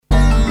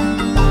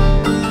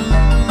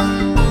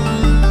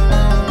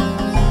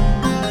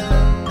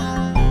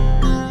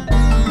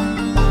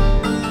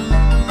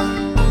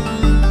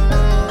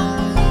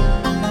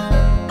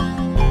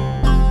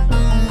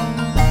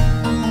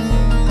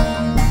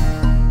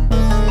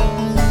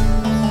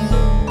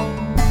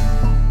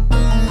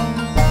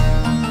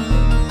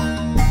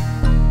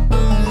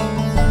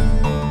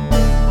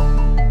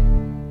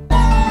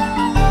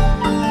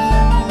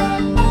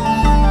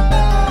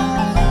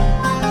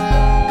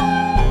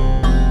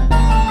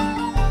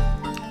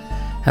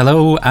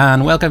Hello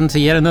and welcome to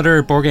yet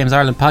another Board Games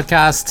Ireland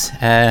podcast.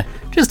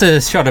 Just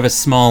a sort of a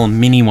small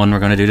mini one we're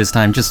going to do this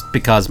time, just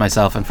because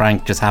myself and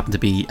Frank just happen to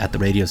be at the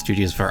radio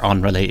studios for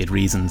unrelated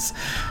reasons.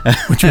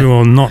 Which we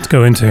will not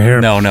go into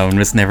here. No, and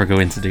let's never go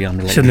into the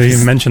unrelated. Shouldn't have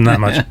even mentioned that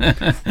much.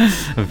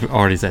 I've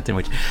already said too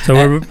much.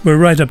 So we're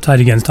right up tight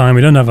against time.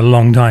 We don't have a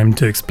long time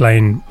to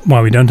explain why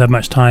we don't have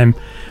much time,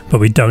 but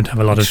we don't have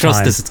a lot of time.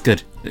 Trust us, it's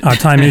good. Our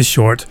time is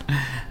short.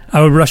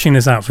 We're rushing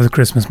this out for the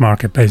Christmas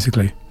market,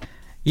 basically.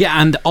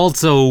 Yeah, and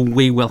also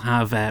we will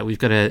have we've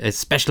got a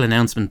special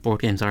announcement,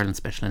 Board Games Ireland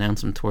special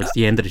announcement towards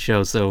the end of the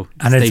show. So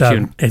stay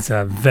tuned. It's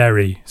a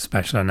very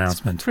special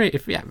announcement.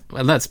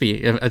 Well, let's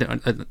be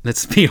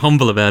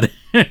humble about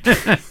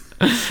it.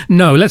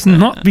 No, let's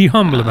not be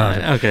humble about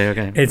it.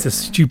 Okay. It's a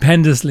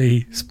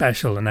stupendously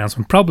special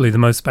announcement, probably the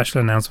most special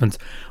announcement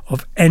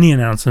of any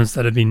announcements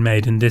that have been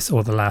made in this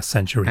or the last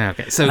century.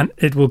 Okay, so and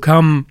it will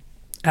come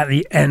at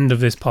the end of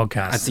this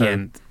podcast. At the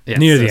end. Yes,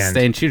 near the end.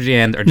 Stay to the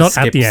end, or not just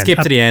at the end. Skip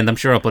to the end. I'm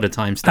sure I'll put a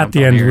timestamp. At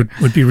the end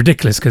would be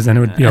ridiculous because then it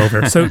would be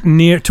over. So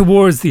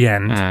towards the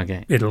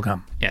end, it'll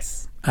come.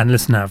 Yes. And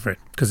listen out for it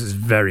because it's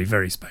very,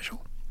 very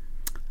special.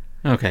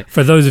 Okay.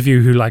 For those of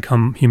you who like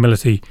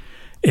humility,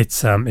 it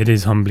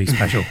is humbly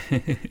special.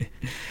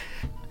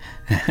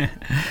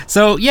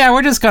 So yeah,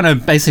 we're just gonna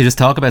basically just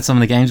talk about some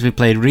of the games we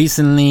played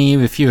recently.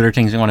 A few other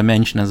things we want to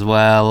mention as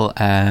well.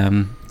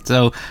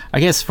 So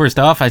I guess first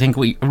off, I think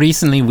we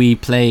recently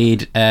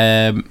played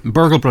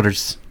Burgle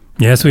Brothers.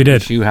 Yes, we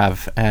did. Which you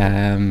have.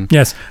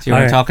 Yes. So you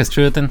want to talk us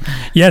through it then?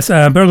 Yes,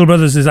 Burgle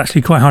Brothers is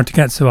actually quite hard to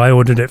get, so I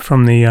ordered it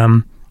from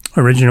the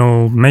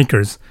original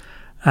makers.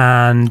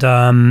 And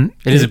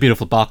it is a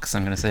beautiful box,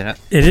 I'm going to say that.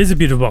 It is a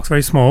beautiful box,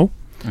 very small.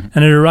 Mm-hmm.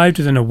 And it arrived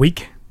within a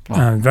week.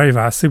 Wow. Very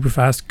fast, super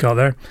fast, got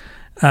there.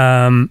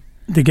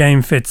 The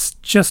game fits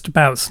just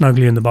about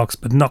snugly in the box,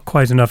 but not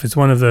quite enough. It's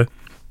one of the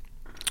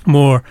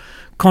more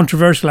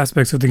controversial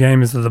aspects of the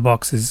game is that the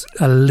box is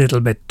a little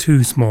bit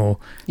too small.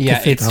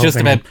 Yeah, it's just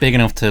about big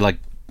enough to like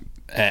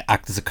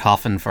act as a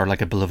coffin for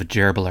like a beloved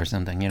gerbil or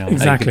something, you know,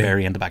 exactly. that you could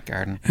bury in the back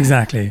garden.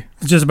 Exactly.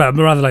 It's just about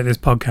rather like this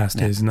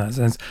podcast is in that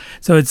sense.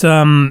 So it's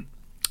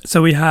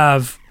so we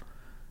have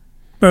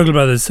Burgle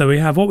Brothers. So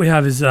what we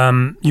have is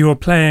you're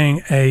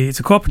playing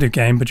it's a cooperative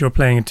game, but you're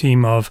playing a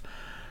team of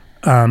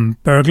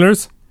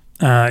burglars.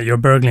 You're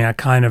burgling a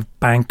kind of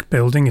bank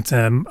building. It's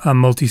a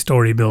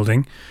multi-story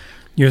building.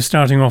 You're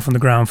starting off on the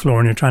ground floor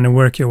and you're trying to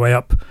work your way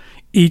up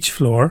each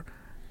floor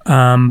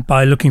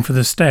by looking for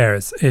the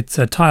stairs. It's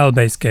a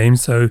tile-based game,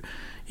 so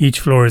each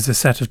floor is a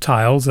set of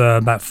tiles,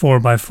 about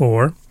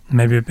 4x4,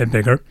 maybe a bit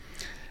bigger.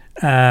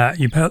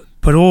 You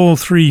put all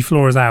 3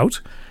 floors out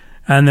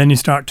and then you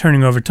start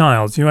turning over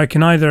tiles. You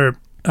can either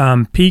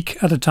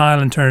peek at a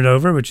tile and turn it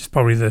over, which is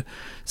probably the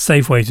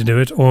safe way to do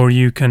it, or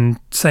you can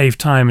save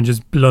time and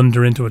just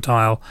blunder into a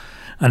tile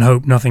and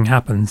hope nothing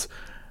happens.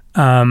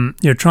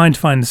 You're trying to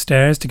find the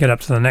stairs to get up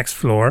to the next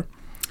floor,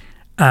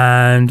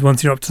 and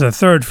once you're up to the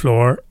 3rd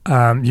floor,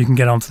 you can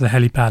get onto the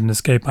helipad and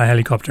escape by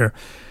helicopter.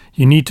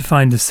 You need to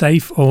find the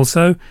safe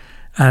also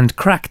and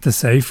crack the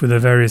safe with a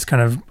various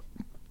kind of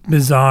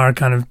bizarre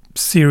kind of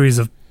series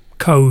of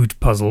code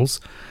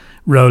puzzles,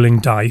 rolling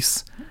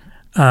dice.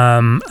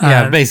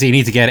 Basically you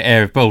need to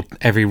get both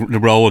every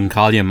row and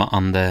column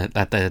on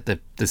that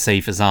the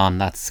safe is on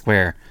that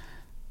square.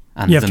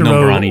 And you have to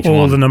roll on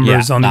all the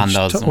numbers on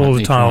all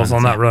the tiles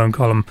on that row and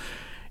column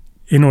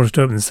in order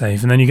to open the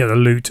safe, and then you get the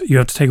loot. You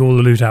have to take all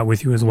the loot out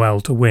with you as well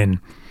to win.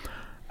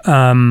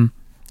 That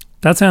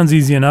sounds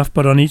easy enough,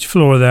 but on each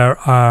floor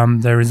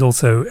there is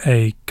also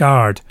a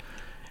guard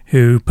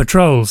who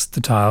patrols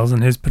the tiles,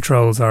 and his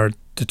patrols are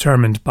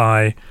determined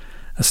by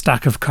a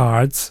stack of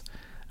cards.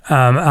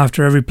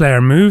 After every player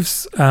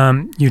moves,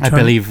 I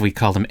believe we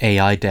call them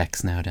AI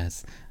decks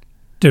nowadays.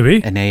 Do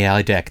we? An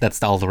AI deck.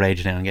 That's all the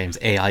rage now in games.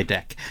 AI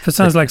deck. That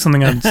sounds like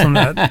something on some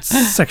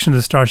section of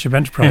the Starship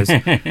Enterprise.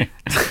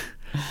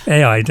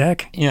 AI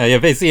deck. Yeah.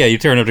 Basically, you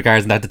turn up the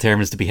cards, and that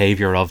determines the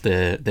behavior of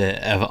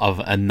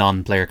of a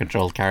non-player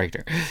controlled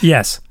character.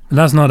 Yes,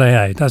 that's not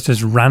AI. That's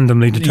just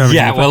randomly determined.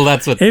 Yeah, well,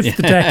 that's what. If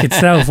the deck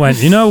itself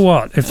went, you know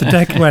what? If the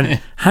deck went,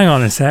 hang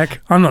on a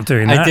sec, I'm not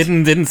doing that. I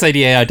didn't say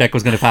the AI deck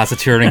was going to pass a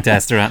Turing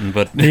test or anything,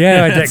 but the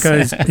AI deck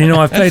goes,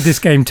 I've played this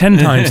game 10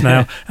 times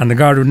now, and the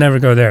guard would never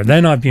go there.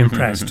 Then I'd be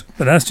impressed.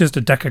 But that's just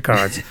a deck of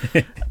cards.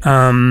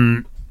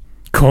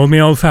 Call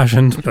me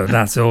old-fashioned, but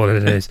that's all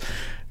it is.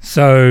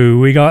 So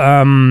we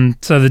got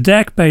so the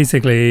deck,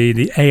 basically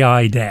the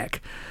AI deck,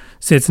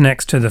 sits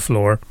next to the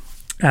floor,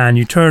 and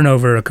you turn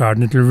over a card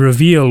and it'll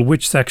reveal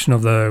which section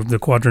of the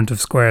quadrant of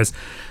squares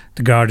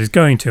the guard is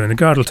going to, and the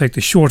guard will take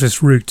the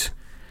shortest route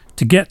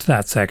to get to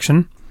that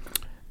section.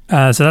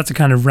 So that's a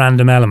kind of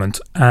random element,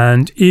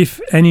 and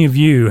if any of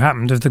you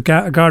if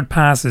the guard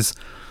passes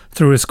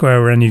through a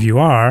square where any of you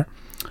are,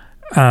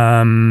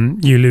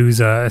 you lose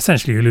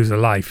a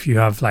life. You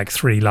have like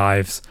 3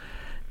 lives.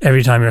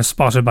 Every time you're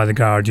spotted by the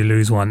guard, you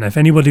lose 1. If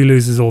anybody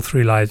loses all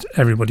 3 lives,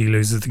 everybody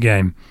loses the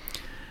game.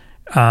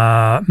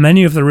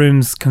 Many of the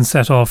rooms can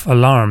set off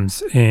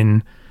alarms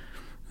in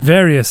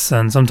various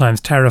and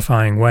sometimes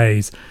terrifying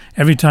ways.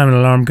 Every time an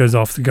alarm goes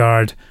off, the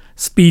guard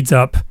speeds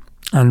up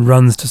and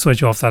runs to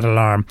switch off that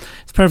alarm.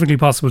 It's perfectly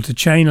possible to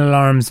chain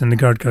alarms, and the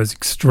guard goes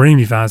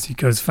extremely fast. He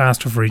goes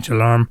faster for each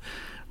alarm,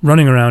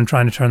 running around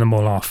trying to turn them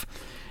all off.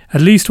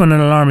 At least when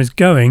an alarm is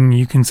going,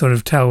 you can sort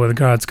of tell where the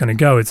guard's going to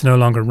go. It's no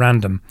longer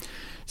random.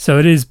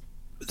 So there's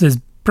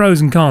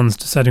pros and cons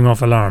to setting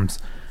off alarms.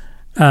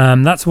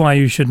 That's why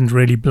you shouldn't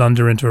really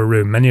blunder into a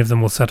room. Many of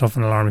them will set off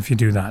an alarm if you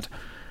do that.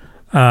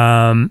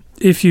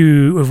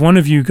 If one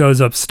of you goes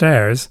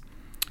upstairs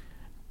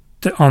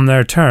on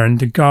their turn,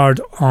 the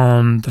guard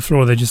on the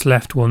floor they just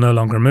left will no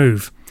longer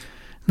move.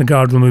 The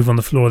guard will move on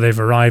the floor they've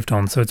arrived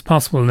on. So it's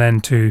possible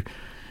then to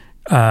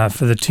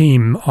for the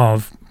team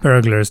of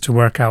burglars to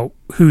work out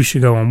who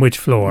should go on which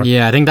floor.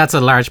 Yeah, I think that's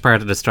a large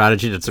part of the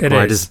strategy that's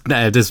required. Is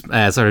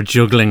sort of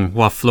juggling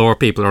what floor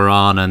people are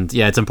on, and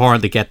yeah, it's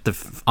important to get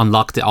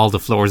unlock all the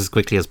floors as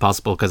quickly as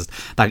possible, because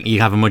you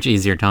have a much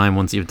easier time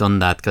once you've done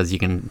that, because you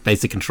can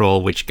basically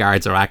control which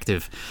guards are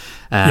active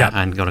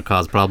and going to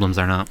cause problems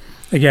or not.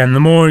 Again, the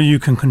more you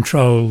can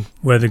control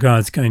where the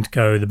guard's going to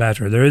go, the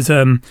better. There is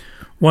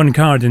one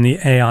card in the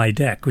AI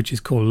deck which is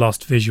called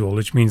Lost Visual,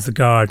 which means the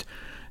guard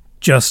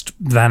just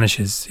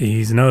vanishes.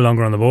 He's no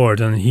longer on the board,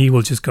 and he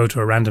will just go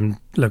to a random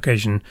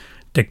location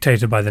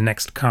dictated by the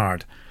next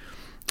card.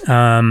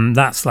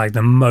 That's like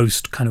the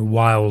most kind of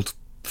wild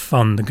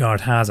fun the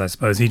guard has, I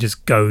suppose. He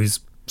just goes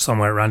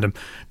somewhere at random.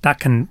 That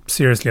can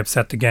seriously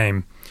upset the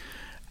game.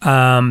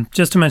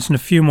 Just to mention a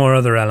few more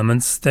other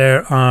elements,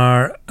 there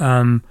are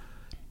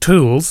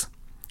tools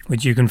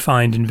which you can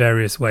find in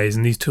various ways,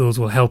 and these tools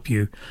will help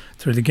you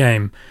through the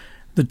game.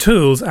 The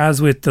tools,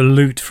 as with the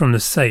loot from the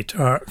safe,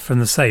 are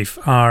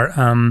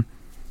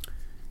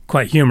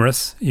quite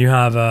humorous. You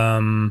have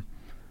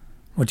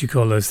what do you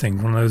call those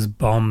things? One of those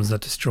bombs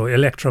that destroy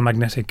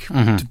electromagnetic.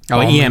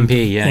 EMP,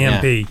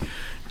 EMP.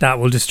 That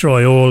will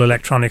destroy all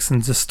electronics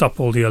and just stop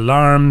all the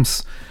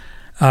alarms.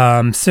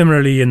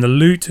 Similarly, in the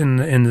loot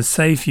in the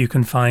safe, you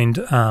can find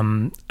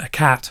a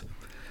cat.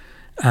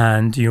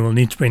 And you will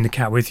need to bring the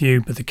cat with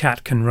you, but the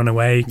cat can run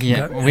away.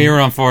 We were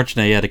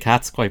unfortunate. Yeah, the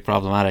cat's quite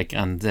problematic,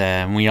 and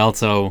we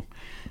also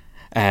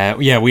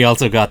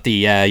got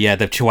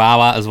the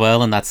Chihuahua as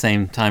well. And that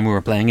same time we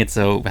were playing it,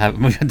 so we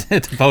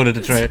voted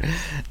to try.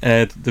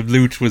 The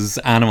loot was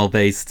animal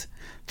based.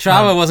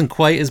 Chihuahua wasn't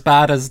quite as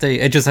bad as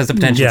it just has the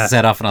potential to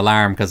set off an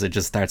alarm because it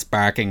just starts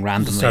barking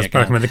randomly.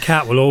 But the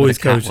cat will always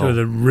go to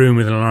the room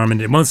with an alarm in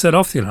it. It won't set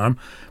off the alarm.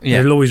 Yeah.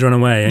 It'll always run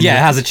away. And it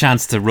has a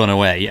chance to run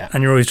away, yeah.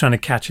 And you're always trying to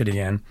catch it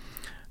again.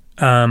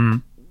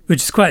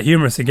 Which is quite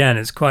humorous again.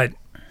 It's quite,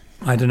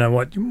 I don't know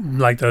what,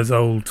 like those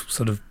old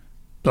sort of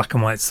black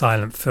and white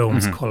silent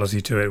films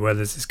quality to it, where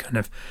there's this kind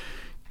of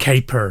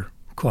caper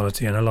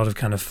quality and a lot of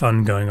kind of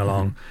fun going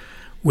along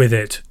with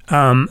it.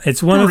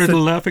 It's one of the...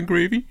 Little Laughing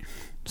Gravy.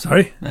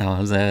 Sorry? No, it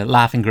was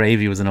Laughing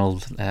Gravy was an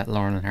old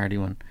Laurel and Hardy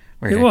one.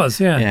 It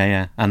was, yeah.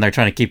 Yeah. And they're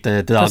trying to keep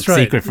the dog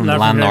secret from the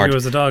landlord. Gravy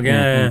was the dog,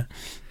 yeah.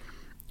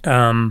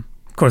 Of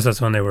course,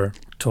 that's when they were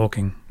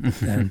talking.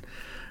 Then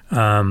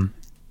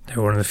they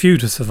were one of the few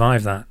to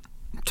survive that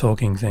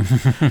talking thing.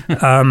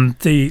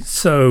 What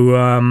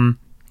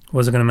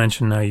was I going to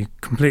mention now? You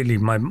completely,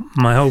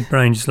 my whole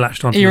brain just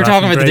latched onto. You were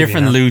talking about the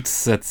different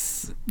loots.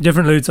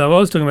 Different loots. I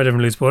was talking about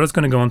different loots, but what I was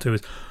going to go on to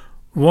is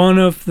one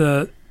of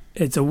the.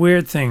 It's a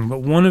weird thing,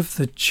 but one of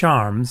the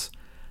charms,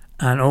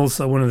 and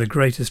also one of the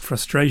greatest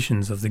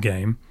frustrations of the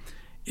game,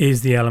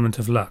 is the element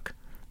of luck.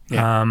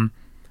 Yeah.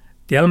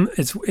 The element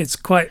it's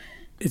quite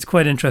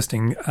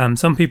interesting.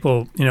 Some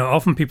people,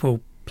 often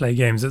people play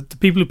games. The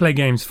people who play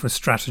games for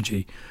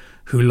strategy,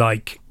 who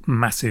like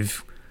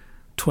massive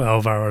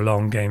 12-hour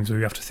long games where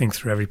you have to think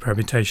through every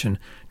permutation,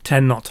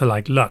 tend not to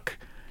like luck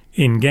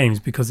in games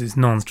because it's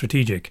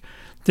non-strategic.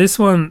 This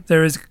one,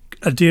 there is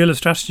a deal of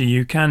strategy.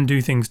 You can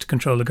do things to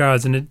control the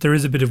guards, and there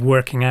is a bit of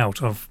working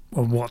out of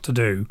what to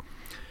do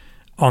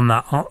on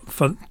that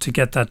to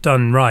get that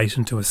done right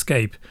and to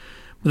escape.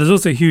 But there's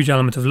also a huge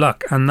element of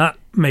luck, and that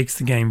makes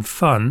the game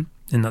fun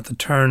in that the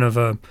turn of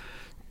a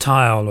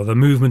tile or the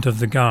movement of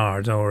the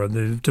guard or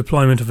the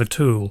deployment of a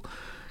tool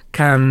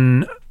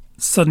can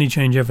suddenly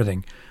change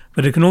everything.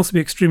 But it can also be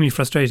extremely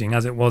frustrating,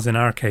 as it was in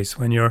our case,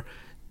 when you're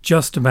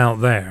just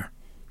about there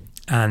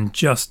and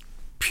just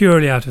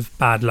purely out of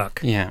bad luck.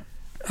 Yeah.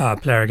 A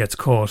player gets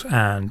caught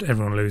and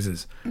everyone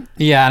loses.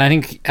 Yeah, and I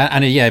think,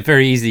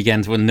 very easy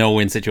again to a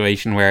no-win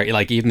situation where,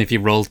 like, even if you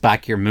rolled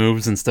back your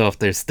moves and stuff,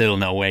 there's still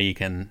no way you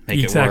can make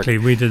it work. Exactly,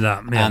 we did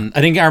that. Yeah. And I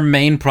think our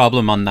main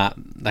problem on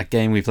that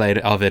game we played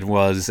of it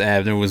was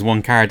there was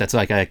one card that's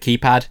like a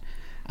keypad,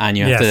 and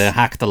you have to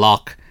hack the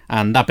lock,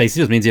 and that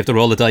basically just means you have to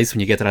roll the dice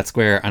when you get to that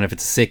square, and if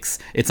it's a 6,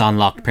 it's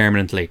unlocked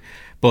permanently.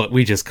 But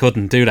we just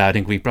couldn't do that. I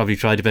think we probably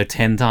tried about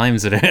 10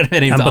 times without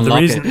anything to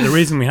unlock it. The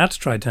reason we had to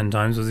try 10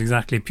 times was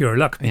exactly pure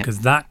luck, because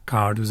that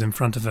card was in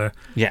front of a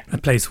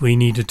place we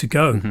needed to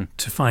go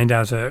to find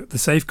out the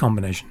safe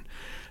combination.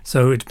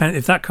 So it depends.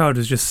 If that card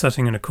was just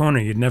sitting in a corner,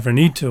 you'd never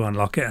need to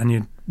unlock it and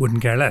you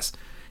wouldn't care less.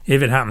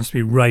 If it happens to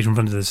be right in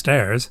front of the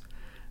stairs,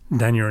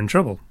 then you're in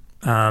trouble.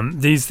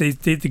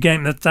 The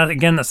game that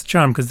again, that's the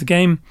charm, because the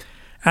game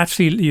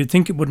actually, you'd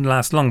think it wouldn't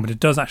last long, but it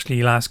does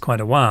actually last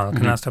quite a while. It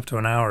can last up to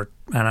an hour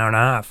and a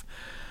half.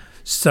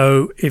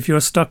 So if you're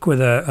stuck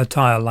with a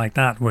tile like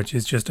that, which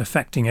is just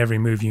affecting every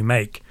move you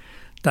make,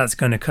 that's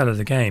going to colour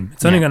the game.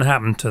 It's only going to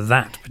happen to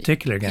that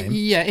particular game.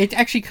 Yeah, it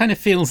actually kind of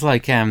feels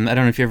like, I don't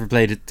know if you ever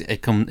played it,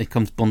 it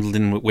comes bundled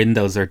in with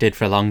Windows, or did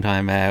for a long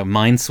time,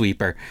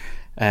 Minesweeper.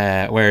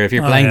 Where if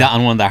you're playing that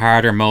on one of the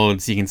harder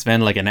modes, you can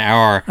spend like an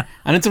hour,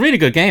 and it's a really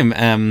good game,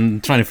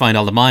 trying to find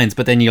all the mines,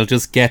 but then you'll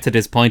just get to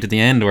this point at the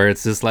end where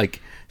it's just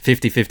like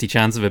 50-50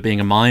 chance of it being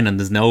a mine, and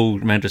there's no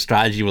amount of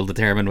strategy will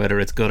determine whether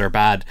it's good or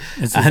bad.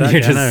 And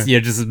you're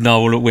just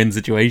no win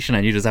situation,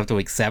 and you just have to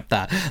accept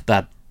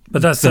that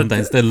but that's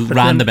sometimes the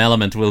random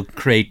element will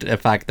create a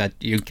fact that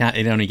you can't.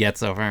 It only gets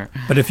so far.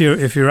 But if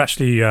you're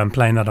actually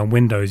playing that on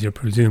Windows,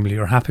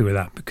 you're happy with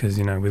that, because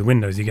with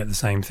Windows you get the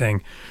same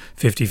thing,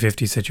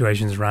 50-50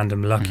 situations,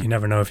 random luck. You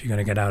never know if you're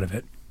going to get out of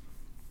it.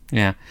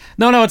 Yeah,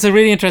 no, it's a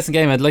really interesting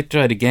game. I'd like to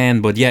try it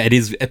again, but yeah, it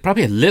is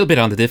probably a little bit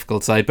on the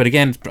difficult side. But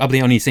again, it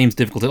probably only seems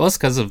difficult to us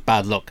because of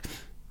bad luck.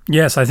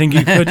 Yes, I think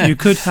you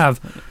could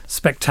have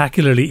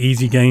spectacularly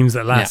easy games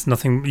that last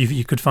nothing.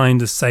 You could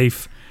find a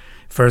safe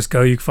first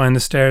go, you can find the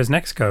stairs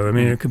next go. I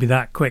mean, it could be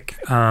that quick.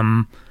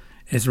 That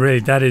is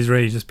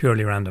really just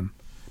purely random.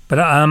 But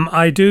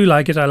I do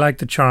like it. I like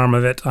the charm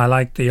of it. I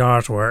like the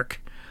artwork,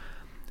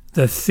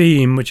 the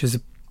theme, which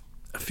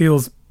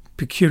feels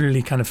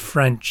peculiarly kind of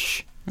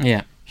French,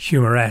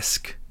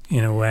 humoresque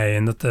in a way,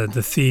 and that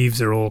the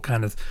thieves are all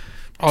kind of.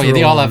 Oh yeah,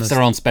 they all have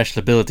their own special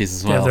abilities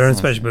as well. Yeah, their own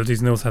special abilities,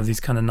 and they also have these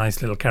kind of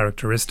nice little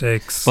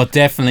characteristics. But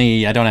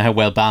definitely, I don't know how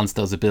well balanced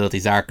those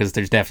abilities are, because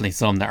there's definitely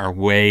some that are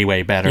way,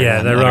 way better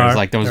than others.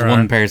 Like there was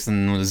one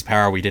person whose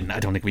power I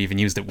don't think we even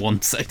used it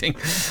once, I think.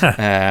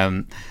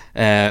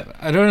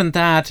 Other than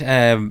that,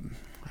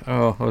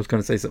 I was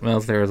going to say something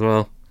else there as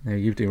well.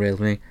 You've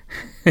derailed me.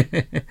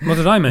 What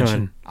did I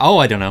mention? Oh,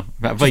 I don't know.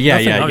 But yeah.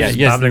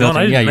 Yes, I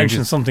didn't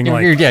mention something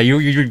like...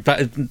 You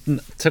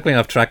took me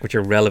off track with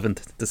your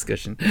relevant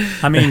discussion.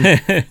 I mean,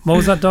 what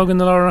was that dog in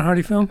the Laura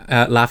Hardy film?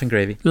 Laughing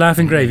Gravy.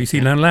 Laughing Gravy. See,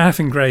 now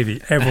Laughing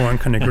Gravy, everyone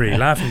can agree.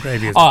 Laughing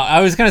Gravy is...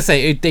 I was going to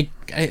say,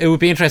 it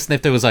would be interesting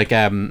if there was like,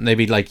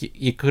 maybe like,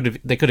 they could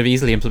have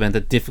easily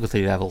implemented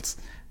difficulty levels.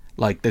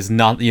 Like there's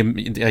not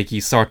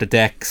you sort the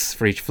decks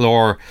for each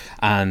floor,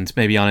 and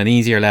maybe on an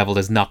easier level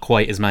there's not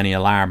quite as many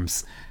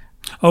alarms.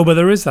 Oh, but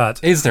there is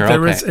that. Is there?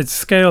 There okay. is. It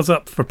scales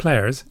up for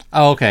players.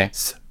 Oh, okay.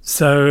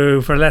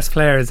 So for less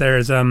players,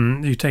 there's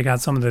you take out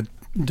some of the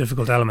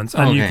difficult elements,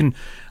 and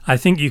I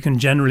think you can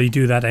generally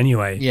do that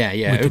anyway. Yeah.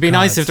 It would be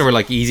nice if there were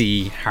like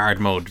easy, hard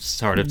mode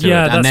sort of to it.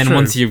 And then true.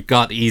 Once you've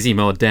got easy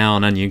mode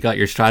down and you've got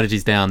your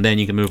strategies down, then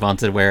you can move on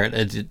to where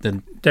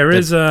there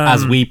is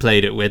as we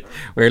played it with,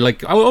 where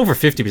like over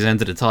 50%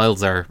 of the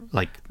tiles are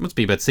like, must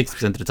be about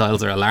 60% of the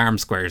tiles are alarm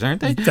squares,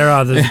 aren't they? There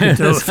are.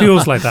 It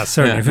feels like that,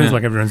 certainly. It feels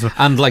like everyone's...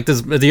 And like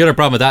the other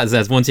problem with that is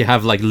that once you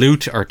have like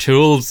loot or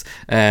tools,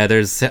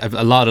 there's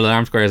a lot of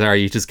alarm squares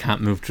you just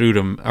can't move through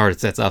them, or it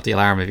sets off the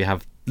alarm if you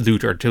have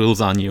loot or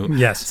tools on you.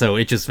 Yes. So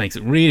it just makes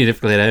it really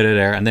difficult to get out of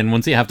there. And then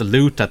once you have the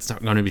loot, that's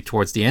going to be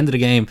towards the end of the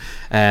game.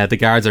 The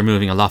guards are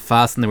moving a lot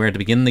faster than they were at the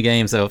beginning of the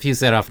game. So if you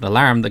set off an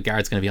alarm, the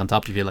guard's going to be on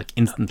top of you like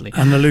instantly.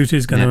 And the loot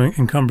is going to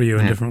encumber you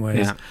in different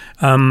ways.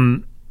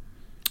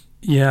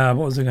 What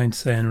was I going to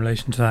say in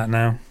relation to that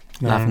now?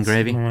 Laughing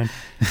Gravy.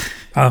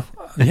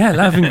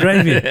 Laughing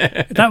Gravy.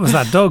 That was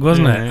that dog,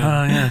 wasn't it?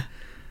 Oh, yeah.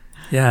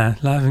 Yeah,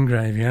 Laughing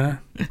Gravy, yeah.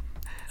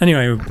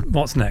 Anyway,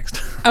 what's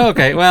next?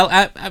 Okay, well,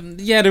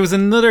 there was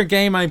another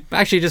game. I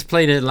actually just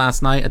played it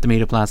last night at the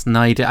meetup last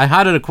night. I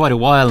had it quite a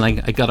while,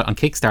 and I got it on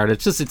Kickstarter.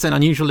 It's an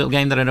unusual little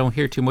game that I don't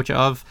hear too much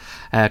of,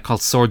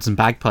 called Swords and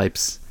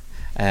Bagpipes.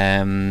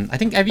 I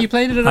think, have you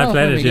played it at all? I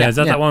played it, yeah. Is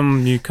that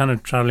one you kind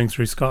of travelling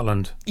through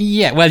Scotland?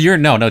 Yeah, well,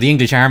 the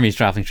English army is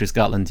travelling through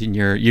Scotland, and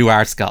you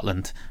are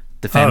Scotland,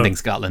 defending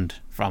Scotland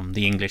from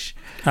the English.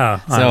 It's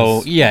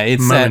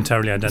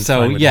momentarily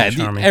identifying with the English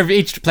army.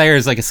 Each player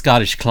is like a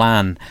Scottish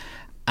clan,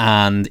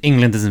 and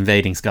England is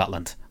invading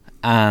Scotland,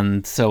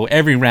 and so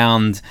every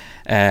round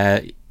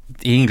the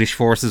English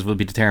forces will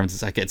be determined.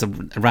 It's a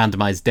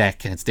randomized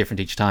deck, and it's different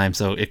each time,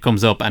 so it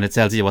comes up and it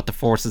tells you what the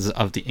forces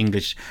of the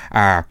English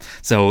are.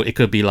 So it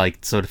could be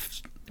like, sort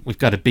of, we've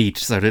got a beat,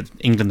 so that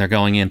England are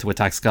going in to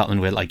attack Scotland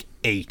with like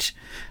 8,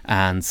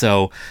 and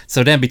so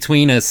then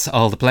between us,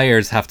 all the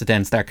players have to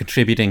then start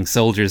contributing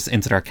soldiers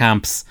into their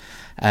camps.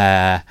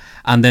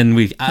 And then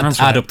we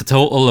add up the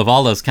total of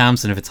all those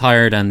camps, and if it's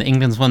higher than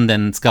England's one,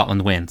 then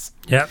Scotland wins.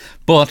 Yeah.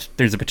 But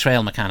there's a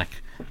betrayal mechanic.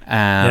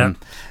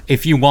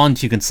 If you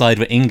want, you can side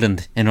with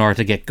England in order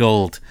to get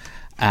gold,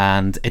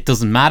 and it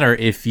doesn't matter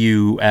if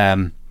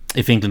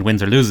if England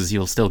wins or loses,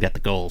 you'll still get the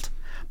gold.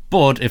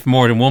 But if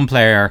more than one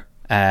player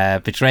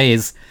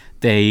betrays,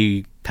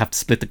 they have to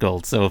split the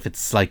gold. So if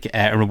it's like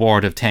a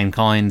reward of 10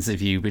 coins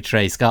if you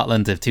betray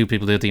Scotland, if 2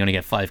 people do it, they only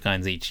get 5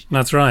 coins each.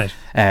 That's right.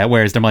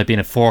 Whereas there might be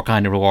a 4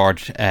 kind of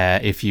reward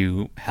if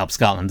you help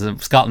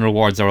Scotland. Scotland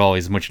rewards are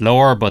always much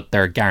lower, but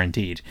they're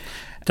guaranteed.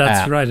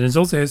 That's right, and it's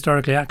also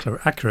historically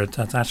accurate.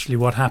 That's actually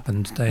what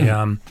happened.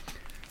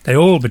 They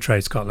all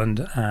betrayed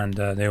Scotland, and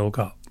they all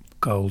got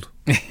gold.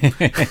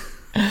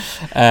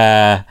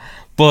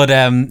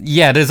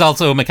 There's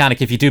also a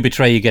mechanic. If you do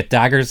betray, you get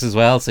daggers as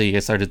well. So you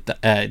get sort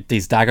of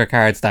these dagger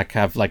cards that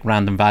have like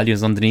random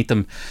values underneath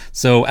them.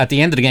 So at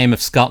the end of the game,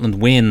 if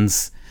Scotland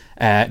wins,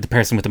 the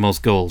person with the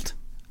most gold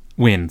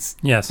wins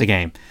the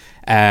game.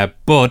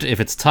 But if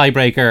it's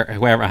tiebreaker,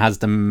 whoever has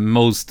the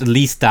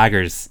least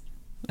daggers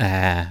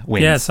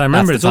wins. Yes, I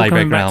remember. It's all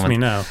coming back to me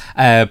now.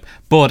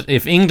 But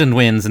if England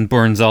wins and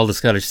burns all the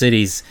Scottish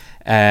cities,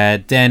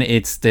 then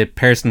it's the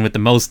person with the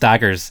most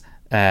daggers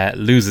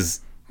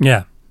loses.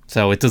 Yeah.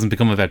 So it doesn't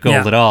become about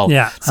gold at all.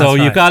 Yeah, so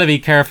you've got to be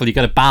careful. You've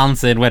got to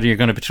balance it, whether you're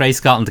going to betray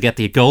Scotland to get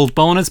the gold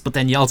bonus, but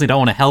then you also don't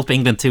want to help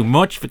England too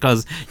much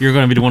because you're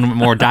going to be the one with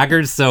more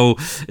daggers. So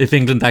if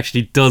England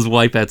actually does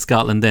wipe out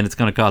Scotland, then it's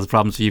going to cause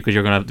problems for you because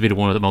you're going to have to be the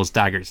one with the most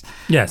daggers.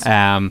 Yes.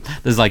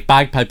 There's like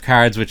bagpipe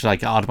cards, which are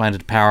like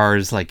automated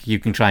powers. Like you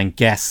can try and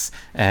guess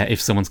if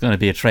someone's going to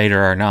be a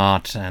traitor or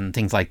not, and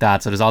things like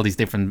that. So there's all these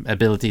different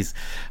abilities.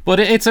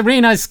 But it's a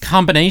really nice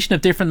combination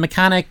of different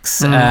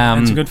mechanics.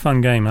 It's a good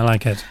fun game. I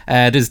like it.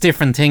 There's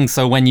different things.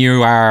 So when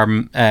you are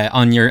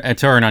on your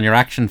turn, on your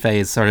action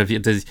phase, sort of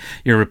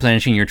you're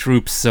replenishing your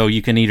troops. So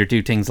you can either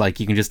do things like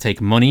you can just take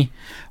money,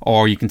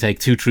 or you can take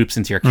 2 troops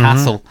into your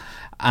castle,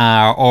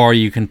 or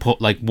you can put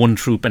like 1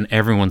 troop in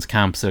everyone's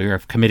camp. So you're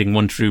committing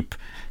 1 troop,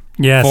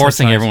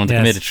 forcing everyone to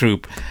commit a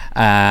troop,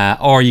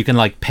 or you can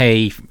like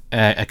pay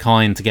a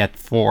coin to get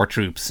 4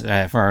 troops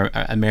for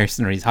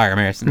mercenaries, hire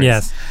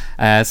mercenaries.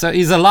 Yes. So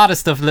there's a lot of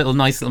stuff,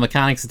 nice little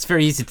mechanics. It's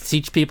very easy to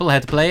teach people how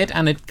to play it,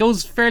 and it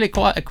goes fairly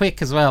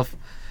quick as well.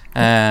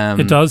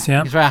 It does,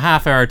 yeah. It's about a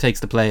half hour it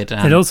takes to play it.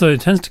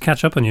 It tends to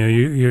catch up on you.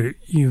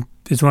 You.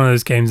 It's one of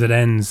those games that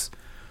ends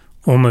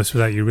almost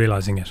without you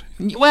realising it.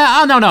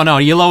 Well, no.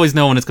 You'll always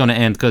know when it's going to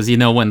end because you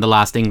know when the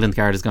last England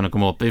card is going to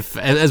come up. If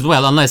as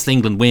well, unless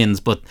England wins.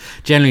 But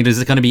generally,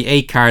 there's going to be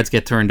 8 cards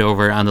get turned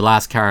over, and the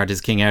last card is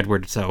King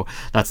Edward. So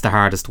that's the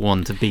hardest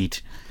one to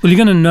beat. Well,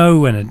 you're going to know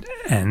when it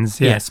ends,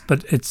 yes. Yeah.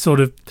 But it's sort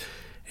of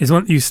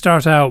when you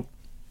start out,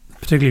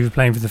 particularly if you're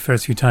playing for the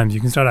first few times,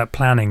 you can start out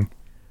planning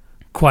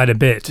quite a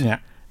bit. Yeah.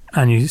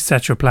 And you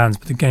set your plans,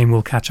 but the game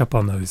will catch up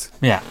on those.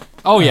 Yeah.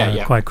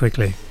 Quite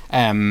quickly.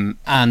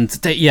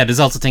 There's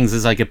also things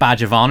as like a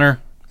badge of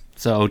honor.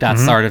 So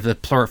that's sort of the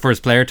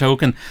first player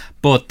token,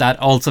 but that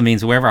also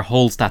means whoever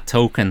holds that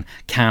token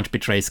can't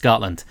betray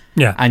Scotland.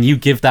 Yeah. And you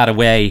give that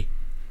away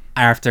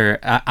after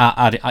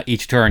at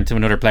each turn to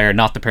another player,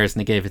 not the person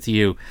that gave it to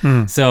you.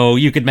 So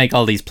you could make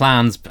all these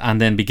plans and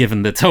then be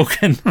given the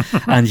token,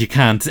 and you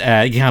can't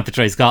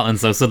betray Scotland.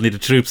 So suddenly the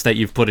troops that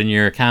you've put in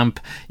your camp,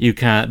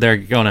 they're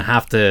going to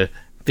have to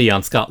be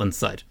on Scotland's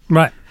side.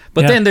 Right.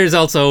 But then there's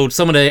also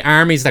some of the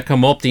armies that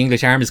come up, the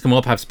English armies come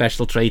up, have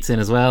special traits in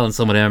as well, and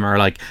some of them are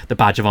like the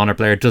badge of honor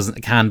player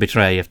can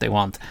betray if they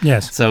want.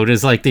 Yes. So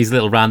there's like these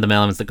little random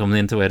elements that come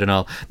into it and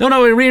all. No,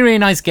 a really, really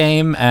nice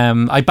game.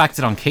 I backed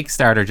it on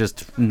Kickstarter,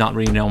 just not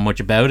really knowing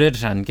much about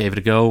it, and gave it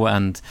a go.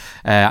 And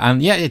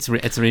yeah, it's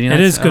really nice.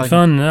 It is good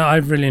fun.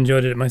 I've really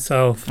enjoyed it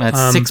myself.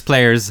 It's 6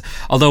 players.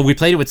 Although we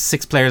played it with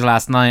 6 players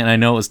last night, and I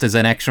noticed there's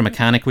an extra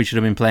mechanic we should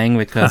have been playing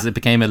with because it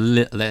became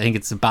I think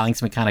it's a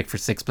balance mechanic for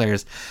 6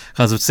 players.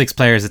 Because with 6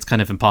 players, it's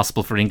kind of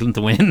impossible for England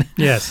to win.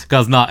 Yes.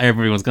 Because not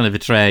everyone's going to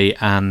betray,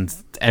 and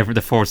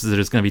the forces are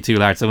just going to be too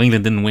large. So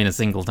England didn't win a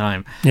single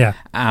time. Yeah.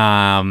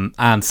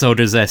 And so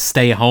there's a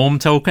stay home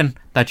token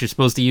that you're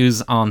supposed to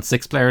use on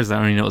 6 players. I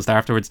only noticed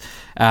afterwards.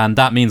 And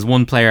that means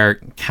 1 player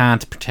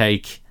can't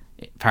take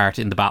part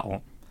in the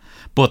battle,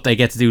 but they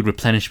get to do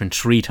replenishment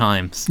 3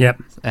 times.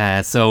 Yep.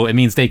 So it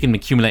means they can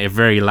accumulate a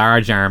very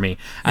large army,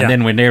 and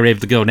then when they're able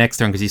to go next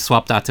turn, because you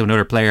swap that to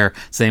another player,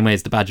 same way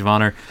as the badge of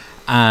honor,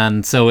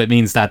 and so it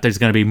means that there's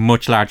going to be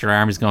much larger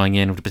armies going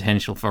in with the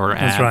potential for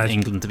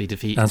England to be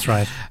defeated. That's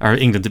right. Or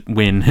England to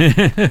win.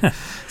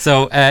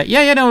 So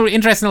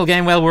interesting little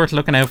game, well worth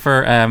looking out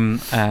for. And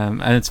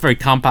it's very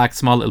compact,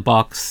 small little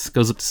box,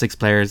 goes up to 6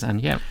 players,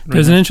 and yeah.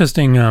 There's an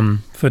interesting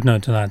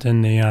footnote to that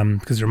in the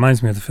because it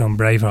reminds me of the film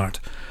Braveheart.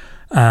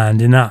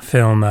 And in that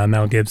film,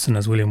 Mel Gibson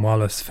as William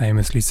Wallace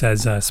famously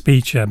says a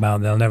speech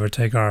about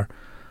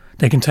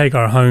they can take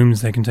our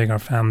homes, they can take our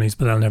families,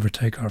 but they'll never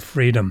take our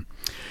freedom.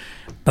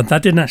 But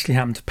that didn't actually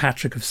happen to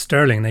Patrick of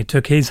Stirling. They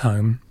took his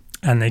home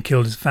and they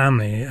killed his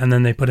family, and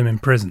then they put him in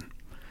prison.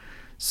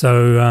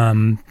 So,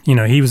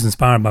 he was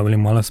inspired by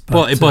William Wallace.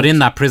 But in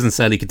that prison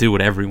cell, he could do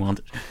whatever he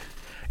wanted.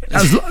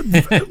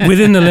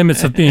 Within the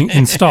limits of being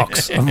in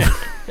stocks.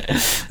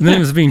 The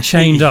limits of being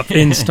chained up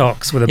in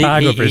stocks with a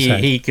bag over his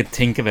head. He could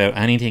think about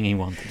anything he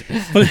wanted.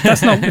 Well,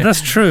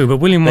 that's true, but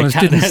William Wallace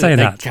didn't say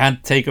that. They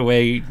can't take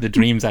away the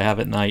dreams I have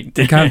at night.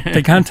 They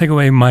can't take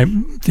away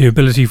the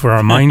ability for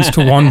our minds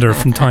to wander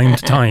from time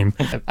to time.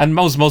 And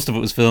most of it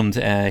was filmed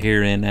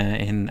here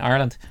in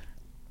Ireland.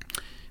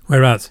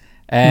 Whereas?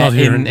 Not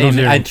here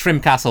in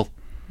Trim Castle.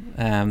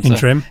 In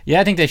Trim?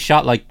 Yeah, I think they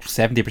shot like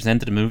 70%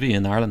 of the movie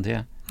in Ireland,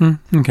 yeah.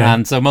 Okay.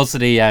 And so most of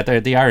the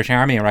Irish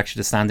Army are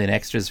actually the stand-in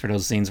extras for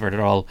those scenes where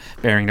they're all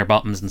baring their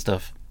bottoms and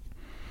stuff.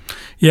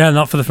 Yeah,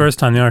 not for the first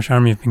time. The Irish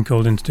Army have been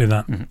called in to do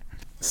that.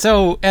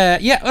 So,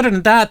 other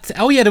than that,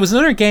 there was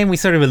another game we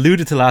sort of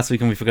alluded to last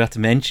week and we forgot to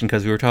mention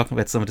because we were talking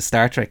about some of the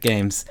Star Trek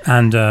games.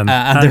 And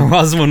there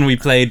was one we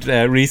played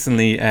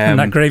recently. And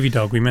that Gravy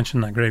Dog. We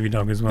mentioned that Gravy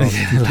Dog as well.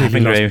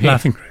 Laughing Gravy.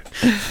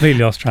 Completely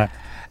lost track.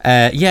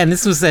 And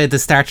this was the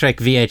Star Trek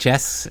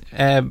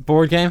VHS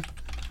board game.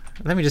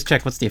 Let me just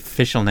check what's the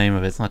official name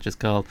of it. It's not just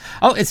called...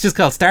 Oh, it's just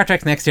called Star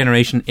Trek Next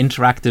Generation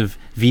Interactive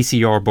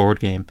VCR Board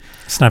Game.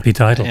 Snappy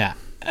title. Yeah.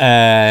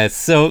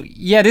 This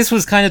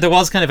was there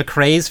was kind of a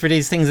craze for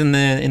these things in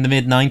the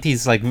mid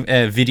 90s, like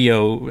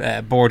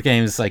video board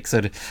games. Like,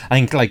 sort of, I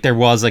think like there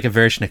was like a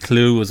version of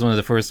Clue was one of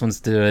the first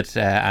ones to do it,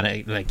 and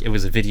it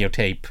was a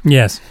videotape.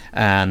 Yes.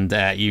 And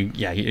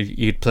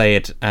you'd play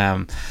it.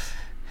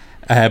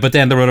 But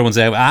then there were other ones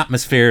out.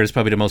 Atmosphere is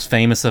probably the most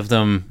famous of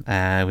them,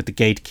 with the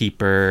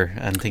Gatekeeper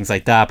and things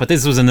like that. But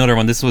this was another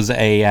one. This was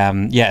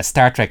a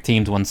Star Trek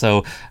themed one.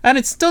 So, and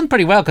it's done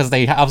pretty well because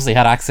they obviously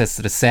had access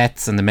to the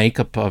sets and the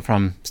makeup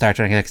from Star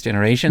Trek Next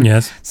Generation.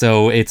 Yes.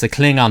 So it's a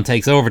Klingon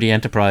takes over the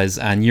Enterprise,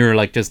 and you're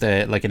like just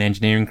like an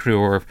engineering crew,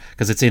 or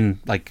because it's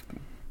in like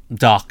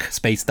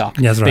space dock,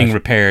 being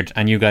repaired,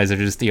 and you guys are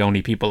just the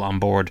only people on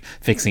board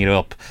fixing it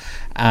up.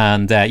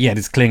 And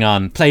this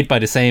Klingon, played by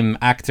the same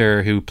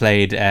actor who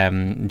played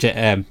Gowron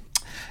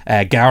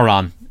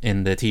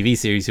in the TV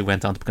series, who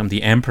went on to become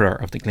the Emperor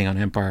of the Klingon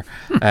Empire.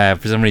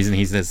 For some reason,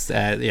 he's this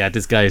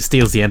guy who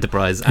steals the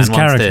Enterprise. His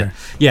character.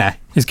 Yeah.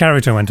 His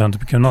character went on to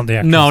become, not the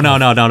actor. No.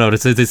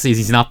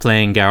 He's not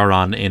playing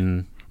Gowron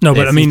in... No,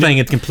 but I mean, he's playing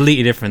it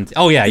completely different.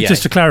 Oh yeah.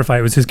 Just to clarify,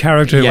 it was his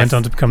character who went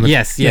on to become the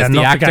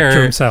the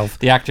actor himself.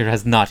 The actor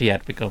has not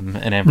yet become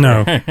an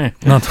emperor.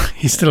 No,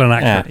 he's still an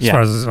actor as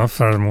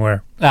far as I'm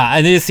aware.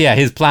 And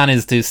his plan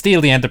is to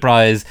steal the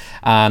Enterprise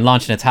and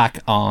launch an attack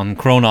on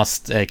Kronos,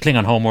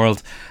 Klingon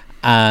homeworld,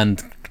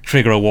 and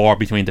trigger a war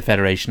between the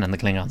Federation and the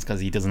Klingons because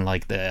he doesn't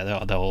like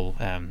the whole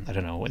I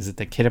don't know, is it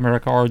the Khitomer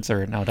Accords,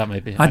 or no, that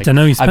might be, I don't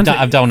know.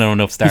 I don't know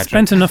enough Star Trek. He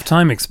spent enough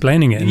time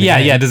explaining it.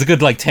 There's a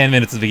good like 10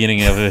 minutes at the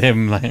beginning of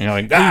him like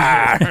going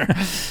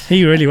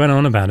he really went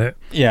on about it.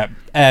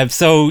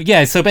 So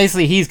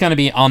basically he's going to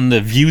be on the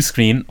view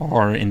screen,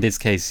 or in this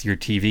case your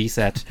TV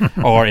set,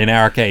 or in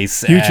our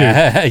case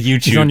YouTube.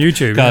 He's on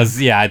YouTube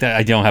because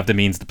I don't have the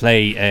means to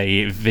play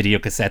a video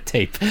cassette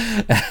tape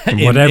in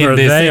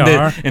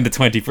the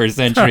 21st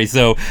century.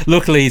 So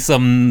luckily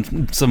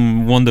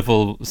some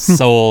wonderful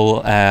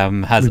soul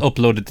has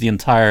uploaded the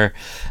entire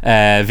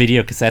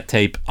video cassette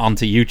tape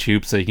onto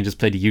YouTube, so you can just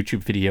play the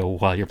YouTube video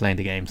while you're playing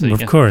the game. So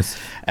of course.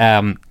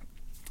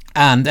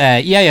 And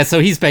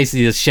so he's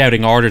basically just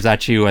shouting orders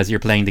at you as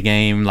you're playing the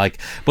game,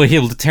 but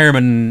he'll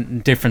determine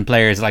different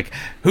players, like,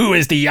 who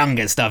is the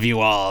youngest of you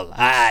all?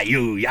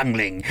 You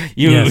youngling,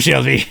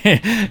 shall be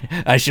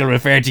I shall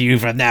refer to you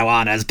from now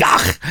on as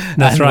Gach.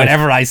 That's right.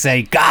 Whenever I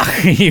say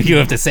Gach, you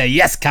have to say,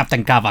 yes,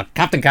 Captain Kavak.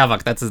 Captain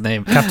Kavak, that's his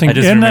name. I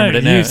just remembered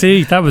it now. You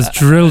see, that was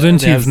drilled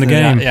into you from the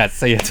game.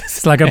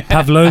 It's like a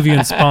Pavlovian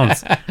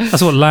response.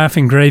 That's what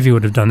Laughing Gravy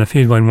would have done if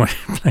he'd been playing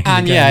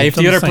and the game. If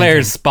the other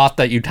players spot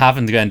that you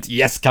haven't went,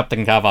 yes,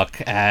 Captain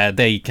Kavak,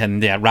 they can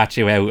rat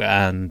you out,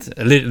 and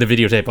the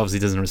videotape obviously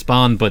doesn't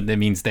respond, but it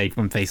means they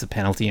can face a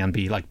penalty and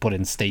be like put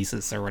in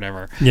stasis or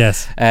whatever.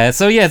 Yes.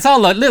 It's all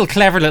little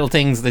clever little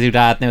things that do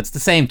that. Now it's the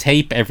same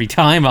tape every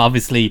time,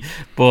 obviously,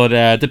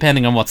 but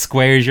depending on what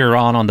squares you're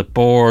on the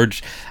board,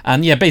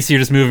 and basically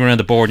you're just moving around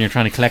the board and you're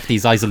trying to collect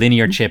these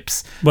isolinear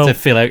chips to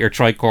fill out your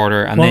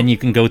tricorder, and then you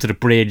can go to the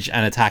bridge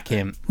and attack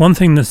him. One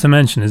thing that's to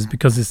mention is,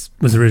 because this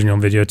was originally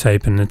on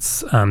videotape and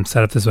it's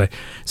set up this way,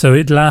 so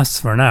it lasts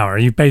for an hour.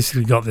 You've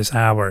basically got this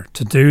hour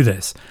to do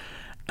this,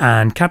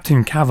 and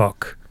Captain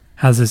Kavok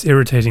has this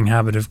irritating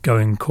habit of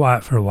going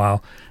quiet for a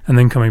while and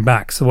then coming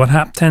back. So what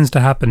tends to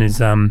happen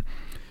is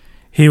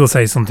he will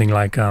say something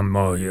like,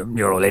 oh,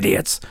 you're all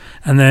idiots,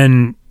 and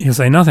then he'll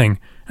say nothing,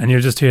 and you'll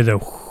just hear the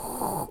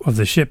of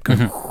the ship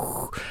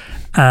go,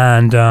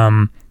 and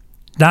that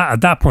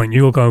at that point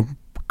you'll go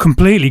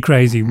completely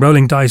crazy,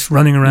 rolling dice,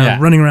 running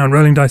around,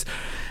 rolling dice,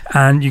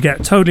 and you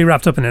get totally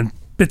wrapped up in it.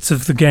 Bits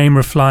of the game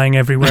are flying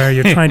everywhere.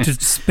 You're trying to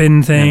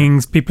spin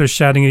things. People are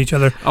shouting at each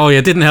other. Oh yeah,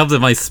 it didn't help that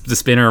the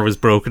spinner was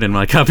broken in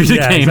my copy of the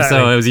game, exactly.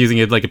 So I was using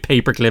it like a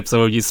paper clip,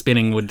 so you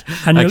spinning would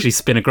actually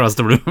spin across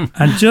the room.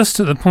 And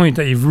just at the point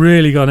that you've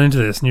really got into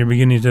this and you're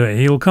beginning to do it,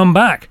 he'll come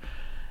back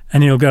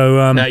and he'll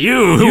go,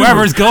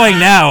 whoever's going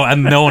now,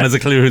 and no one has a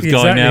clue who's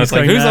going now. It's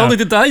like, who's holding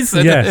the dice?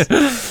 Yes.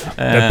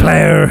 The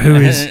player who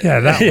is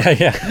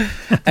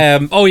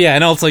that one.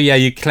 And also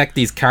you collect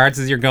these cards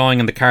as you're going,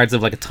 and the cards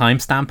have like a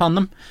timestamp on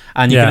them,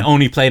 and you can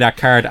only play that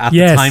card at the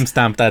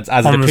timestamp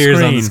as it appears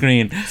on the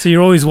screen. So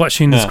you're always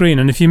watching the screen,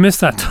 and if you miss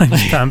that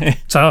timestamp,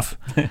 tough.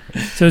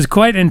 So it's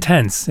quite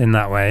intense in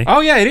that way.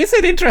 Oh yeah, it is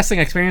an interesting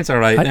experience. All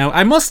right, now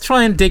I must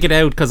try and dig it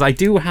out, because I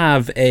do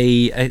have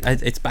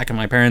it's back in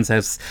my parents'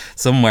 house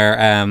somewhere.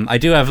 I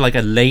do have like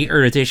a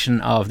later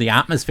edition of the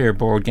Atmosphere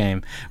board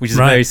game, which is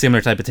a very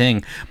similar type of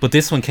thing, but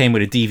this one came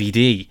with a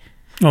DVD.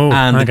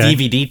 and okay. the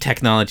DVD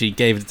technology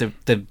gave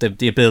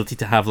the ability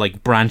to have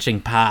like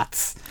branching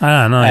paths.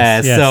 Ah,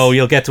 nice. Yes. So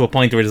you'll get to a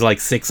point where there's like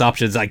 6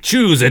 options, like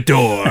choose a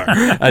door,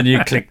 and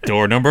you click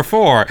door number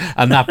 4,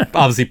 and that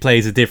obviously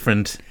plays a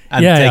different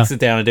and takes it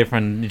down a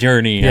different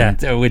journey and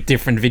with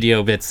different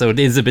video bits. So it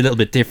is a little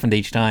bit different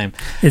each time.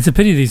 It's a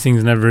pity these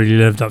things never really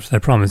lived up to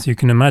their promise. You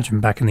can imagine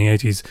back in the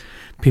 80s,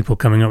 people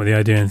coming up with the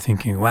idea and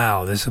thinking,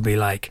 wow, this will be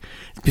like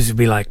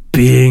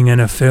being in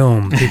a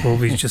film. People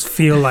will just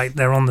feel like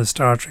they're on the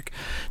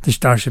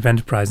Starship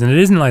Enterprise. And it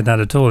isn't like that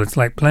at all. It's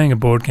like playing a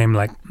board game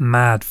like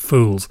mad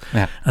fools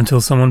until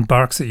someone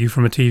barks at you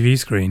from a TV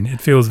screen. It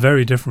feels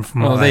very different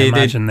from what I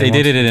imagine they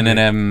did it in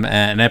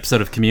an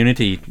episode of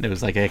Community. There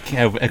was like a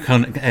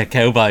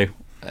cowboy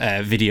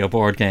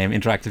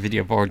interactive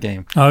video board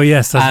game. Oh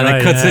yes, that's right. And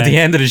it cuts at the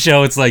end of the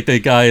show. It's like the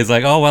guy is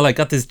like, "Oh well, I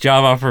got this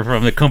job offer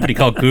from a company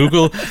called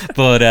Google,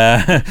 but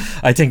I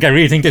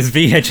really think this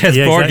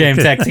VHS board game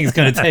tech thing is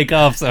going to take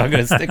off, so I'm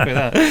going to stick with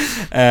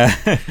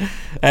that."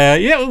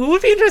 It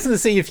would be interesting to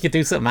see if you could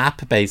do something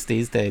app based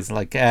these days.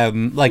 I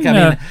mean,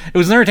 it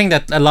was another thing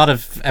that a lot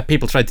of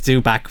people tried to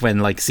do back when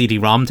like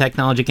CD-ROM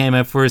technology came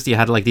out first. You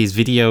had like these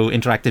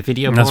interactive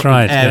video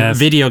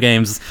video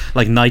games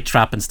like Night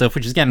Trap and stuff,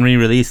 which is getting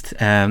re-released.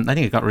 I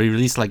think it got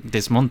re-released like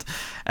this month.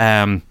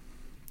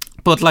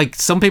 But like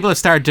some people have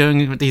started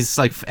doing these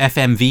like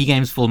FMV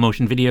games, full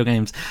motion video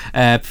games.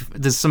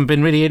 There's some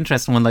been really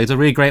interesting one. Like there's a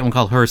really great one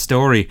called Her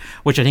Story,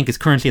 which I think is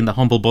currently in the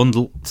Humble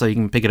Bundle, so you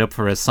can pick it up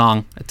for a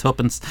song at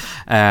tuppence.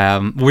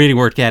 Really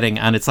worth getting,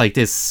 and it's like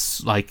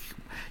this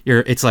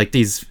it's like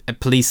these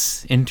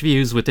police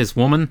interviews with this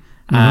woman.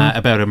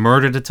 About a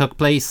murder that took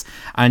place,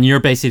 and you're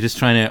basically just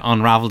trying to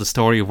unravel the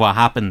story of what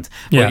happened,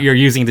 but you're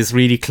using this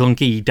really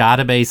clunky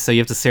database, so you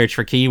have to search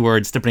for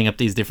keywords to bring up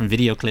these different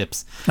video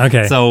clips.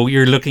 So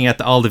you're looking at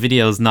all the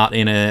videos not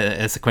in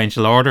a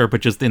sequential order,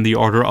 but just in the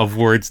order of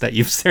words that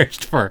you've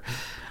searched for.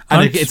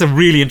 And it's a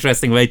really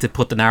interesting way to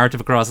put the narrative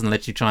across and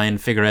let you try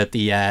and figure out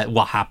the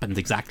what happened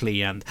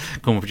exactly and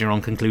come up with your own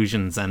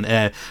conclusions. And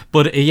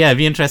it'd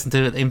be interesting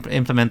to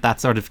implement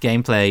that sort of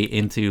gameplay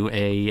into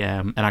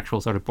an actual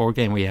sort of board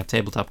game where you have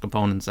tabletop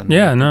components and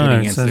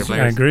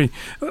I agree.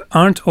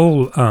 Aren't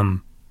all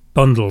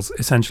bundles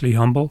essentially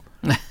humble?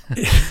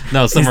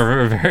 No, some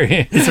are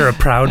very. Is there a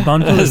proud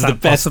bundle? Is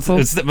that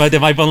possible?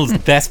 My bundle's the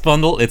best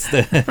bundle. It's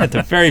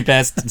the very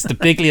best. It's the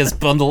bigliest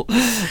bundle.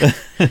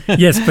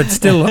 Yes, but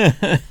still,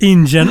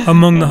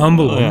 among the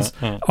humble ones,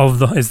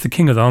 is the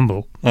king of the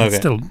humble. Okay.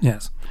 Still,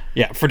 yes.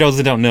 Yeah, for those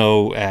that don't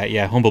know,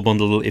 Humble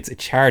Bundle, it's a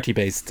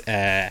charity-based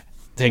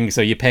thing.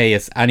 So you pay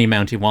us any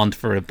amount you want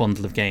for a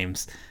bundle of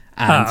games.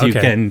 And you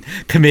can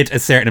commit a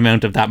certain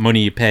amount of that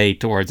money you pay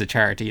towards a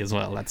charity as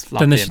well. That's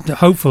locked in. The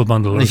Hopeful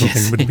Bundle or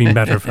something would have been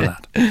better for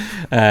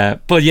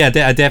that. But yeah,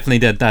 I definitely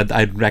did that.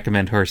 I'd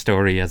recommend Her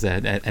Story as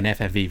an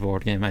FMV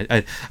board game, or an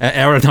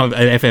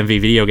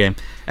FMV video game.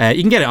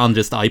 You can get it on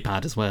just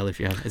iPad as well if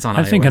you have. It's on.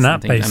 I think an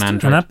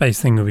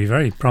app-based thing would be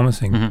very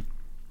promising. Mm-hmm.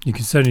 You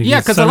can certainly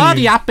because a lot of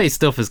the app-based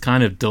stuff is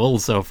kind of dull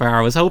so far.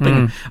 I was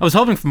hoping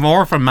for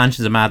more from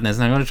Mansions of Madness,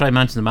 and I'm going to try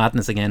Mansions of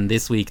Madness again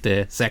this week,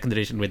 the 2nd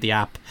edition with the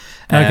app.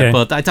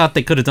 But I thought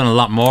they could have done a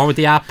lot more with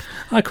the app.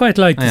 I quite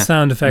like the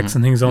sound effects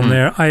and things on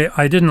there.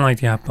 I didn't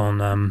like the app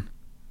on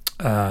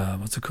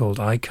what's it called?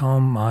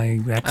 XCOM,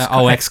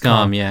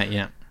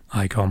 yeah.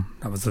 ICOM,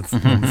 that was the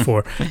one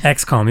before.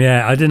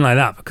 XCOM, I didn't like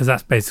that because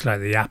that's basically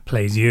like the app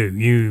plays you.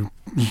 You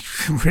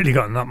really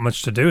got not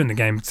much to do in the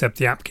game except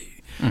the app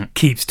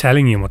keeps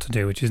telling you what to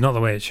do, which is not the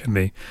way it should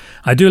be.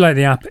 I do like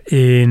the app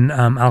in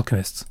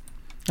Alchemists.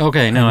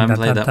 Okay, no, I haven't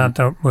played that.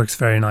 That works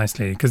very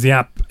nicely because the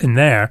app in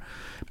there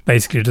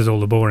basically does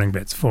all the boring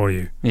bits for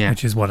you,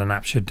 which is what an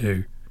app should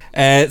do.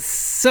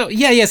 So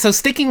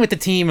sticking with the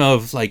theme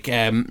of like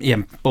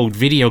both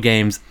video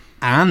games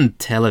and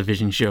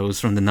television shows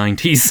from the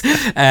 90s.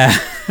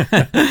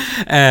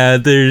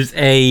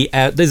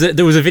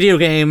 There was a video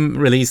game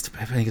released,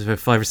 I think it's about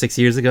 5 or 6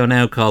 years ago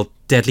now, called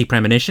Deadly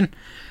Premonition.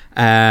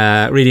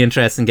 Really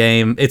interesting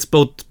game. It's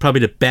both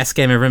probably the best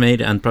game ever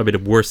made and probably the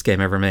worst game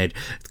ever made.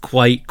 It's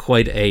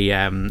quite a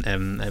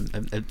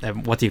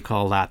what do you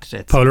call that?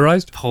 It's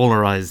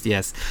polarized,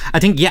 yes.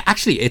 I think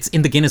actually it's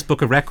in the Guinness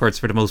Book of Records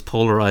for the most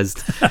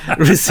polarized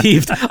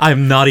received.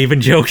 I'm not even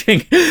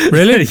joking.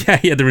 Really?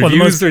 yeah, the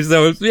reviews are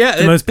so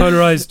the most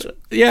polarized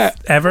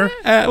ever.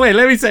 Wait,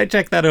 let me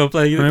check that up.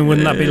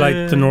 Wouldn't that be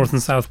like the North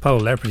and South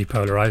Pole? They're pretty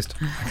polarized.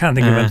 I can't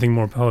think of anything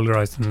more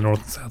polarized than the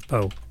North and South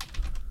Pole.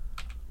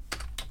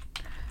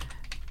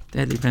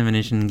 Deadly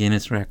Premonition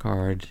Guinness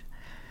record.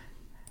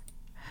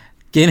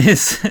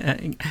 Guinness.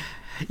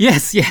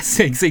 Yes,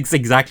 it's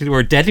exactly the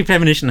word. Deadly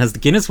Premonition has the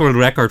Guinness World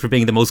Record for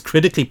being the most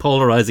critically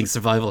polarizing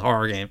survival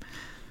horror game.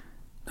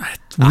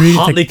 Really a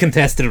hotly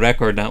contested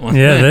record, that one.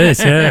 Yeah, it is.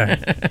 Yeah.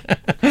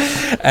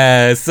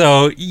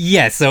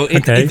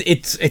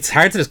 It's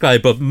hard to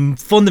describe, but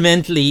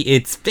fundamentally,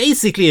 it's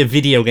basically a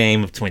video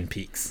game of Twin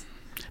Peaks.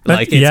 But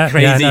Like, it's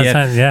crazy.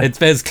 yeah.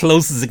 It's as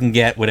close as it can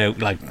get without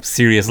like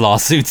serious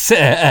lawsuits.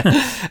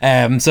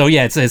 So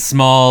yeah, it's a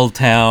small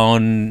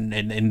town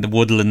in the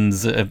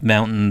woodlands,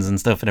 mountains and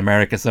stuff in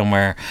America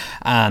somewhere,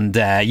 and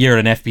you're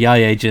an FBI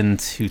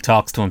agent who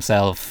talks to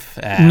himself.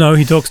 No,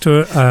 he talks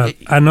to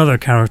another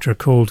character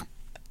called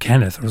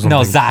Kenneth or something.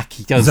 No, Zach.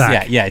 He does.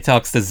 Zach. Yeah, he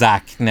talks to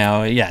Zach.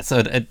 No, yeah. So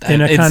it's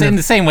kind in of-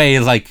 the same way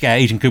as like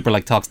Agent Cooper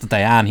like talks to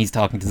Diane. He's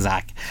talking to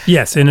Zach.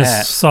 Yes, in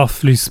a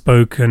softly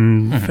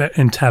spoken,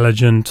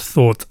 intelligent,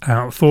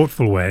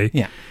 thoughtful way.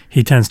 Yeah.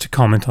 He tends to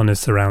comment on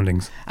his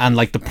surroundings. And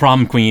like the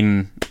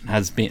homecoming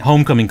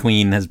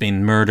queen has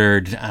been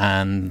murdered,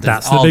 and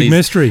That's the big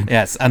mystery.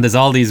 Yes, and there's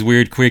all these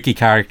weird quirky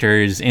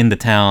characters in the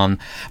town,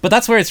 but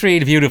that's where it's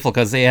really beautiful,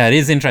 because it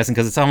is interesting,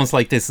 because it's almost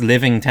like this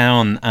living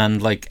town,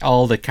 and like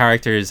all the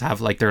characters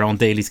have like their own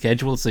daily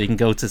schedule, so you can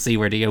go to see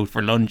where they go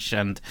for lunch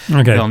and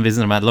go and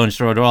visit them at lunch.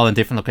 They're all in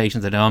different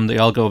locations at home. They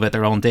all go about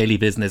their own daily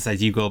business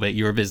as you go about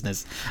your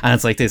business, and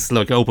it's like this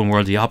like open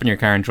world. You hop in your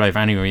car and drive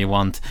anywhere you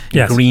want.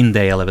 Yes.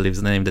 Greendale, I believe,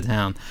 is the name of the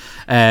town.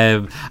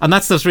 And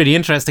that stuff's really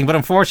interesting, but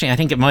unfortunately I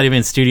think it might have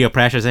been studio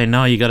pressure saying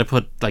no, you got to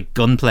put like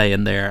gunplay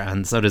in there,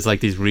 and so there's like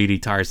these really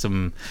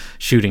tiresome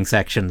shooting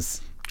sections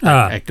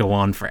that go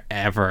on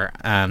forever.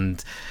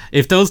 And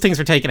if those things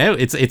were taken out,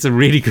 it's a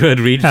really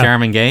good, really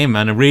charming game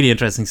and a really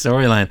interesting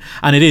storyline,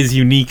 and it is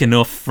unique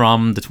enough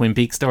from the Twin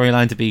Peaks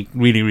storyline to be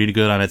really, really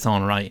good on its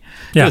own right.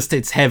 Just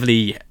it's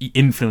heavily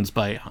influenced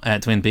by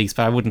Twin Peaks,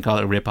 but I wouldn't call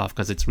it a rip-off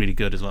because it's really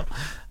good as well.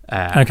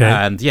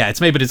 And yeah,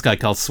 it's made by this guy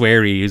called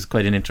Swery, who's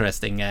quite an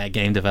interesting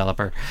game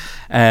developer.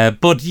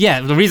 But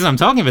yeah, the reason I'm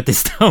talking about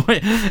this though,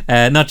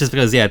 not just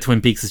because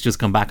Twin Peaks has just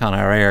come back on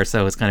our air,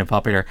 so it's kind of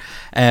popular.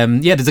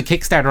 There's a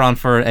Kickstarter on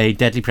for a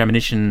Deadly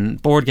Premonition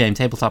board game,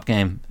 tabletop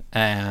game.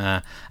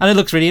 And it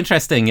looks really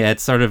interesting.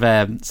 It's sort of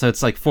so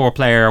it's like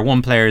 4-player.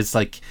 One player is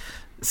like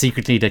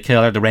secretly the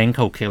killer. The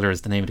Raincoat Killer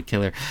is the name of the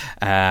killer,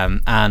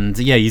 and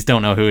you just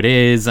don't know who it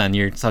is, and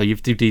you have to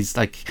do these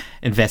like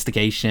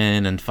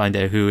investigation and find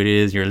out who it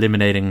is. You're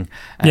eliminating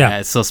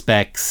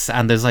suspects,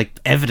 and there's like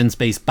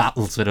evidence-based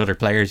battles with other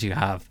players you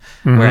have,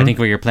 where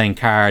you're playing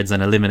cards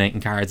and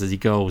eliminating cards as you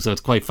go, so it's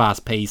quite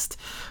fast-paced,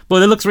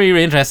 but it looks really,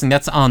 really interesting.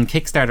 That's on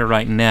Kickstarter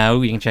right now.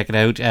 You can check it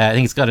out. I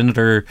think it's got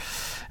another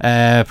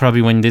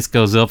probably when this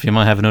goes up, you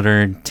might have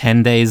another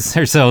 10 days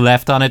or so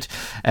left on it.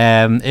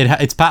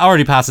 It's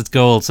already passed its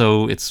goal,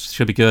 so it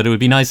should be good. It would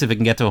be nice if it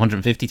can get to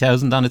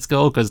 150,000 on its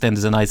goal, because then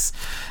there's a nice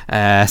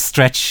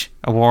stretch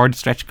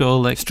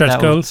goal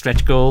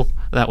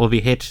that will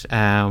be hit.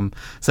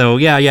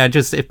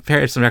 Just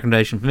it's a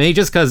recommendation for me,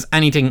 just because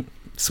anything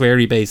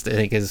Swery based I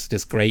think is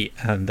just great,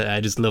 and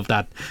I just love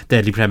that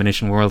Deadly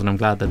Premonition world, and I'm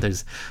glad that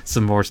there's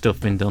some more stuff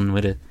being done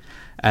with it.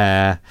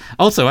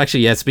 Also,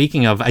 actually,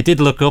 speaking of, I did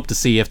look up to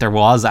see if there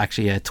was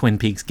actually a Twin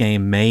Peaks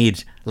game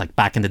made like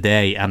back in the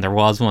day, and there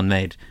was one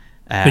made.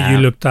 But you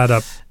looked that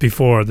up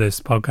before this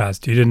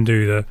podcast. You didn't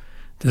do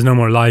there's no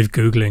more live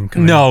Googling.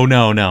 No.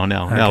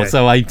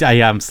 So I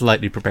am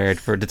slightly prepared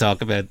to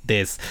talk about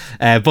this.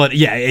 But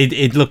yeah,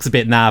 it looks a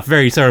bit naff.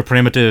 Very sort of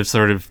primitive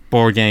sort of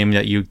board game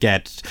that you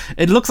get.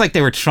 It looks like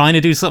they were trying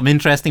to do something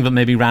interesting, but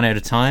maybe ran out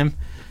of time.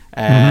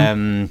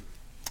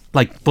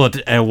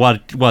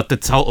 What the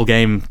total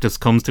game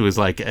just comes to is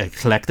like a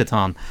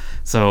collectathon.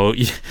 So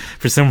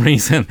for some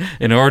reason,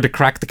 in order to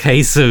crack the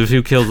case of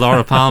who killed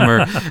Laura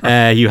Palmer,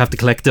 you have to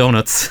collect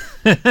donuts.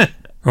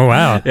 Oh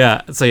wow!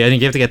 Yeah, so I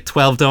think you have to get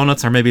 12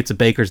 donuts, or maybe it's a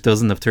baker's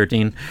dozen of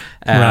 13.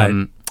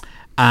 Right.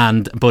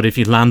 But if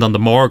you land on the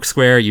morgue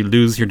square, you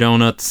lose your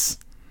donuts.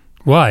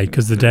 Why?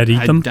 Because the dead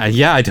eat them?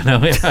 I don't know.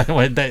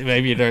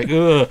 Maybe they're like,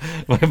 ugh,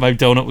 my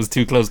donut was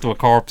too close to a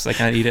corpse. I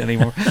can't eat it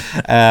anymore.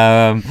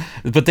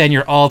 But then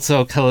you're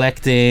also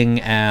collecting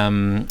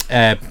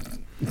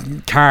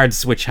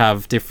cards which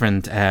have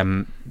different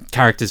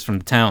characters from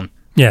the town.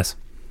 Yes.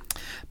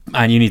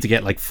 And you need to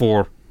get like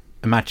a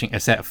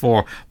set of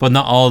 4. But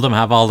not all of them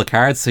have all the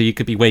cards, so you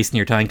could be wasting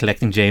your time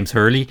collecting James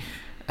Hurley.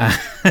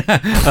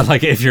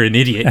 Like if you're an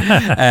idiot,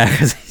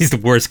 because he's the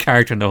worst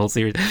character in the whole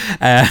series.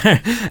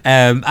 But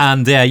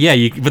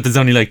there's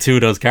only like 2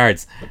 of those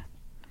cards.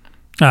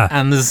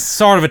 And there's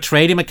sort of a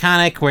trading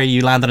mechanic where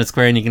you land on a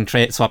square and you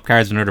can swap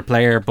cards with another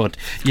player. But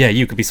yeah,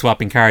 you could be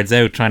swapping cards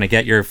out trying to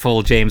get your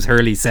full James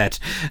Hurley set,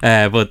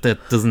 but that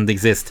doesn't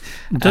exist.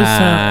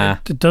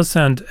 It does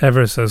sound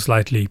ever so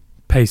slightly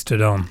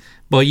pasted on.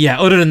 But yeah,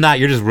 other than that,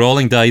 you're just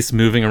rolling dice,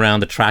 moving around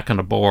the track on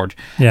the board.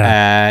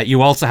 Yeah.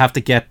 You also have to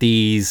get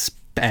these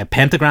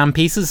pentagram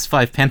pieces,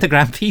 5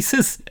 pentagram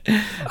pieces.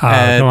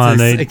 Come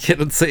on,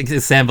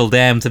 assemble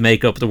them to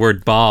make up the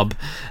word Bob.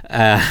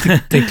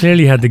 They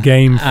clearly had the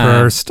game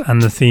first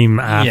and the theme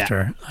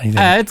after. I think.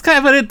 It's kind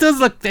of, but it does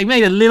look. They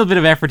made a little bit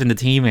of effort in the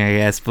team, I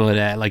guess. But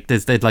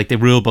the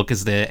rule book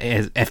is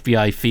the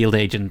FBI Field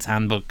Agent's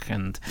Handbook,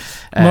 and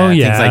things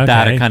like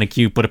that are kind of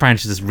cute. But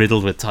apparently, it's just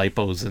riddled with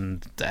typos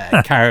and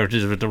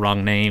characters with the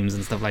wrong names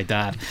and stuff like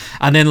that.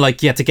 And then,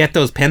 to get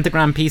those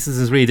pentagram pieces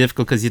is really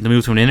difficult because you have to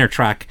move to an inner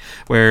track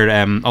where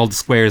all the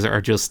squares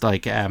are just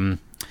like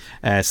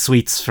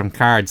sweets from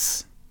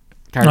cards.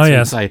 card Oh,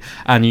 suits. yes.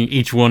 And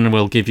each one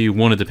will give you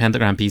one of the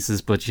pentagram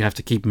pieces, but you have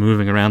to keep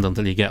moving around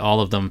until you get all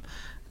of them.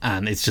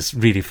 And it's just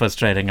really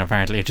frustrating.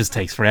 Apparently, it just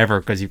takes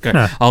forever because you've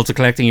got also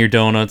collecting your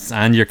donuts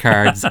and your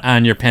cards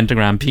and your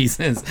pentagram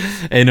pieces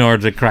in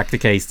order to crack the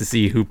case to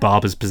see who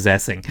Bob is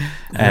possessing.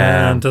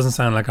 It doesn't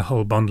sound like a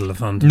whole bundle of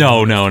fun.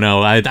 No.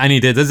 I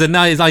need it. There's a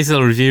nice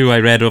little review I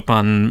read up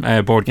on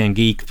Board Game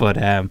Geek, but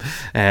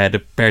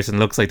the person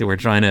looks like they were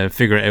trying to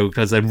figure it out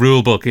because the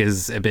rule book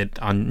is a bit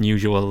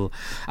unusual,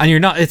 and you're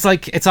not.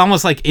 It's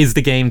almost like, is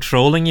the game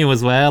trolling you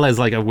as well as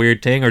like a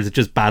weird thing, or is it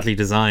just badly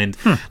designed?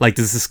 Like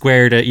there's a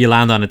square that you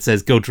land on. It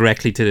says go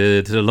directly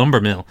to the lumber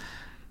mill,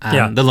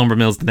 and the lumber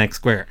mill's the next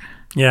square.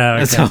 Yeah,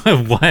 okay. So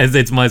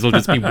it might as well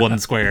just be one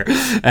square.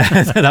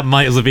 That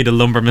might as well be the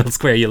lumber mill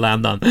square you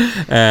land on.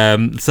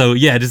 So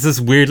yeah, there's this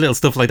weird little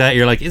stuff like that.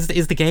 You're like,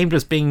 is the game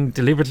just being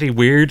deliberately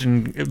weird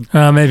and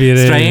maybe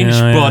it strange?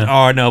 is,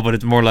 But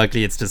it's more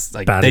likely it's just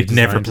like badly they'd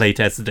never designed. play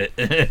tested it.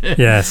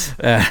 Yes.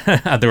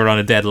 And they were on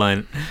a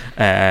deadline.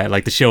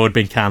 Like the show had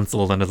been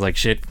cancelled, and it's like,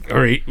 shit,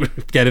 hurry,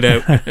 get it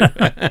out.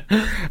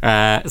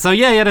 So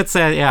that's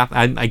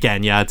and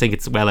again, I think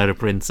it's well out of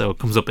print, so it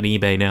comes up on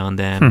eBay now and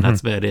then. That's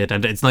about it,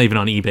 and it's not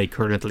even on eBay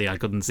currently. I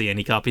couldn't see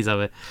any copies of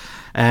it.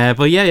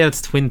 But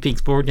it's Twin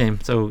Peaks board game.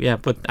 So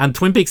and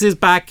Twin Peaks is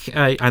back,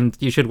 and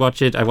you should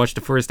watch it. I watched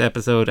the first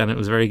episode and it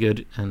was very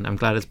good, and I'm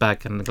glad it's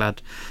back, and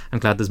I'm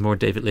glad there's more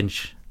David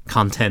Lynch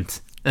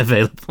content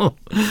available.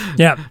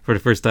 Yeah. For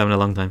the first time in a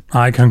long time.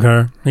 I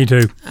concur. Me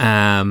too.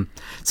 I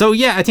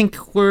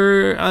think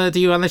we're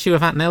unless you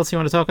have anything else you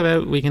want to talk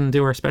about, we can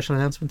do our special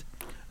announcement.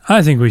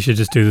 I think we should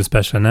just do the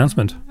special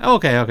announcement.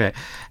 Okay.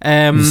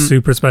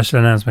 Super special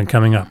announcement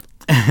coming up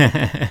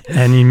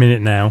any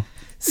minute now.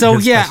 So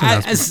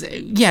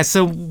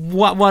so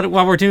what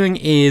we're doing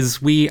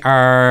is we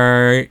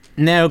are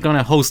now going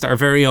to host our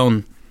very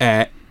own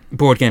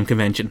board game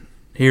convention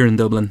here in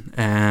Dublin,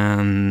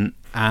 and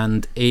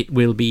it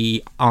will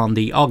be on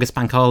the August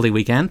Bank Holiday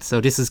weekend. So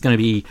this is going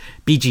to be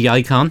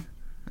BGICon.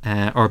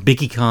 Or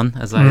BiggyCon,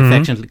 as I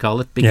affectionately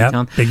call it,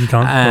 BiggyCon.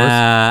 BiggyCon, of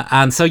course.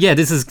 And so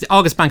this is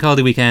August Bank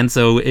Holiday weekend.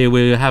 So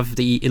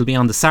it'll be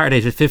on the Saturday,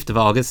 the 5th of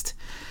August,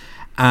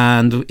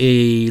 and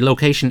a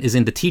location is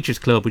in the Teachers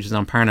Club, which is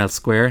on Parnell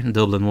Square in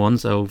Dublin 1.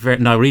 So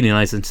really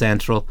nice and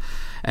central.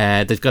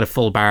 They've got a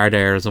full bar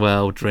there as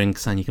well with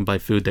drinks, and you can buy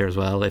food there as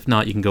well. If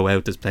not, you can go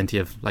out. There's plenty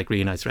of like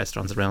really nice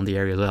restaurants around the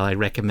area as well. I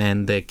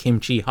recommend the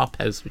Kimchi Hop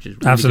House, which is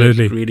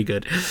really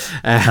good.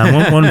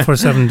 And one for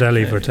 7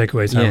 Deli for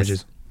takeaway sandwiches.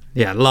 Yes.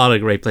 Yeah, a lot of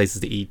great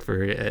places to eat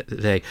for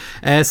today.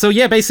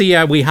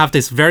 Basically, we have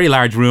this very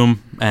large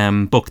room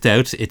booked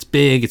out. It's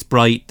big, it's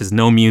bright, there's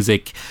no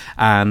music,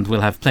 and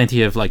we'll have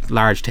plenty of like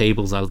large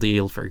tables, I'll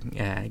deal for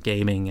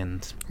gaming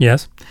and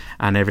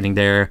everything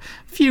there.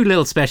 A few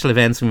little special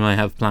events we might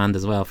have planned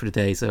as well for the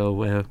day, so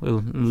we'll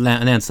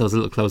announce those a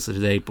little closer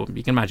today, but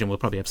you can imagine we'll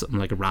probably have something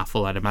like a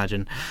raffle, I'd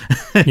imagine.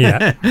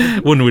 Yeah.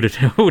 One would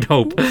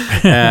hope.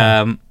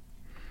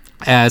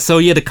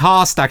 The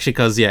cost actually,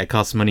 because it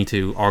costs money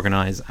to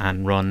organise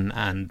and run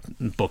and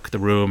book the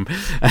room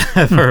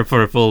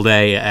for a full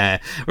day.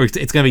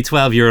 It's going to be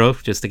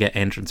 €12 just to get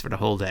entrance for the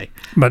whole day.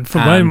 But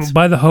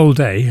by the whole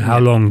day, how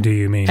long do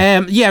you mean?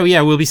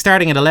 We'll be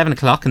starting at 11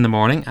 o'clock in the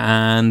morning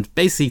and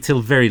basically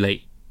till very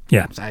late.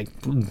 Yeah,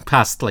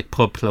 past like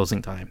pub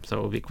closing time, so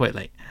it'll be quite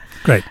late.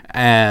 Great.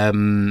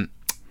 We'll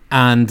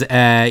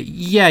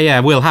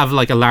have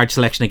like a large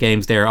selection of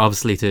games there,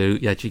 obviously,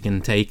 that you can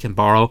take and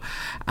borrow,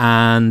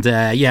 and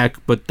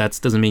but that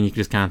doesn't mean you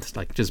just can't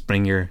just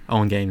bring your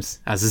own games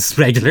as is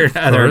regular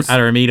at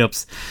our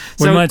meetups.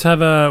 We might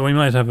have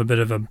a bit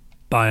of a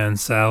buy and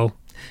sell.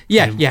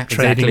 Trading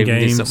exactly.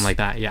 games. We do something like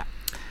that. Yeah.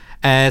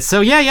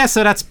 So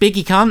that's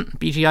BiggyCon,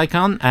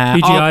 BGICon.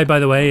 BGI, by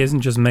the way,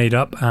 isn't just made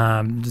up.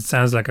 It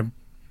sounds like a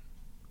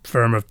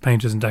firm of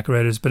painters and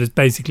decorators, but it's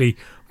basically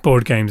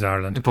Board Games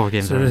Ireland.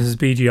 This is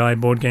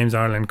BGI, Board Games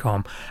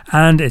Ireland.com,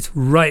 and it's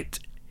right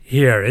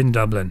here in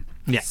Dublin.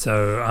 Yeah.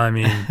 So I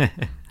mean,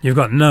 you've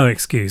got no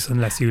excuse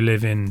unless you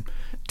live in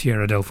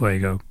Tierra del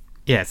Fuego.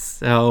 Yes.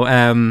 So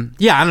and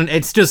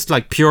it's just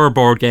like pure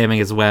board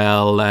gaming as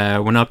well.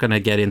 We're not going to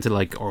get into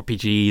like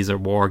RPGs or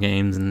war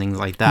games and things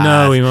like that.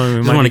 No, we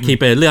want to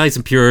keep it nice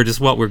and pure, just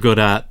what we're good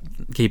at,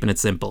 keeping it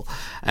simple.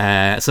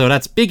 So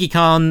that's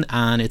BiggyCon,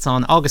 and it's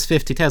on August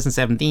 5th,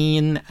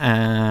 2017,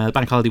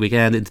 Bank Holiday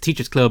weekend in the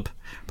Teachers Club,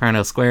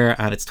 Parnell Square,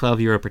 and it's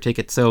 €12 per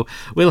ticket. So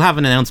we'll have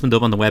an announcement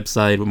up on the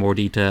website with more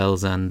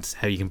details and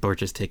how you can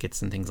purchase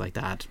tickets and things like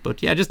that. But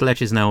just to let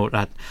you know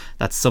that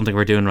that's something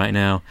we're doing right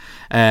now.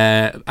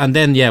 And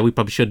then we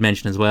probably should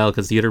mention as well,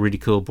 because the other really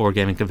cool board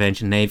gaming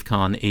convention,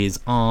 NaveCon, is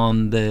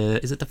on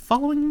is it the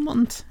following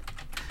month?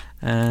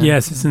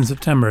 Yes, it's in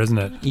September, isn't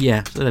it?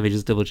 Yeah, so let me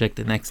just double check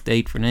the next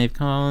date for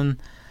NaveCon.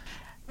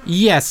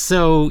 Yes,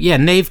 so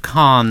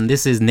NaveCon,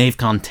 this is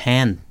NaveCon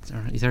 10.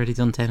 He's already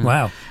done 10.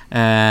 Wow.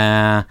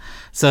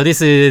 So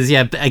this is,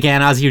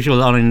 again, as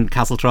usual, on in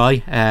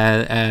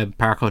Castletroy,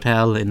 Park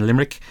Hotel in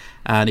Limerick,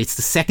 and it's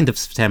the 2nd of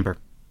September.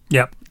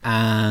 Yep.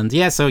 And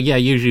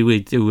usually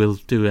we'll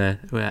do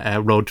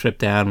a road trip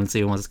down and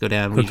see who wants to go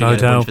down. We Good usually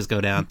get a hotel. bunch of us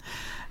go down.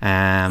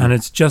 And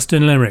it's just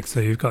in Limerick, so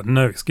you've got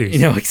no excuse.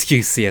 No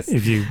excuse, yes.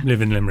 If you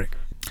live in Limerick.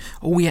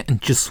 Oh yeah,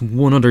 and just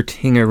one other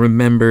thing I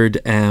remembered.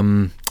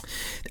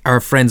 Our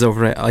friends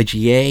over at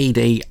IGA,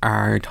 they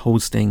are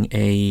hosting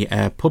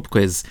a pub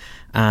quiz,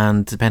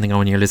 and depending on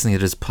when you're listening to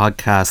this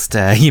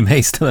podcast, you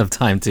may still have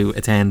time to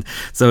attend.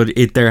 So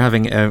they're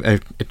having a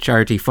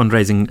charity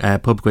fundraising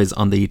pub quiz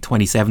on the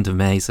 27th of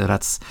May, so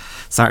that's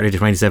Saturday the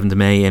 27th of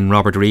May in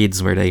Robert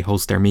Reed's, where they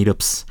host their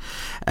meetups.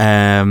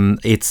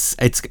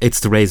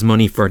 It's to raise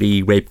money for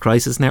the Rape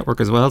Crisis Network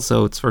as well,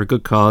 so it's for a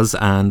good cause.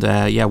 And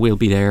we'll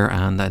be there,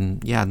 and then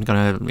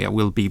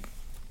we'll be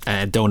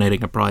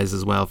donating a prize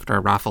as well for their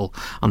raffle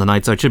on the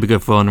night, so it should be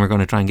good fun. We're going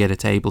to try and get a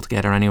table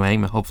together anyway,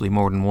 hopefully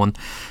more than one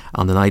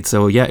on the night.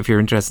 So if you're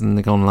interested in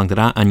going along to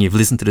that and you've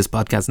listened to this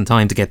podcast in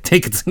time to get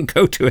tickets and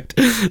go to it,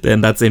 then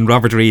that's in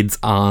Robert Reed's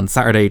on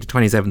Saturday the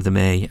 27th of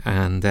May,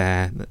 and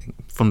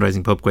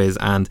fundraising pub quiz.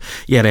 And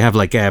they have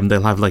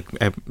they'll have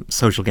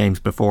social games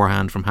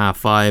beforehand from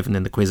 5:30, and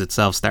then the quiz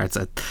itself starts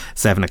at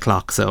 7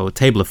 o'clock. So a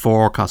table of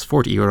 4 costs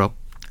 €40,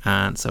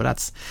 and so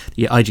that's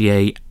the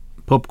IGA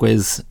pub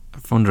quiz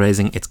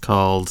fundraising. It's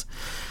called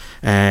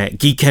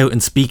Geek Out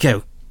and Speak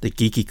Out, the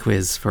geeky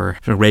quiz for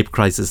Rape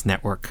Crisis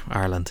Network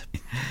Ireland.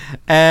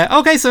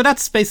 Okay, so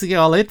that's basically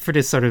all it for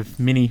this sort of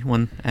mini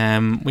one.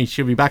 We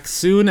should be back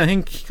soon, I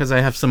think, because I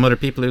have some other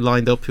people who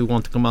lined up who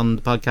want to come on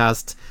the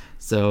podcast.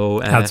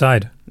 So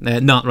outside?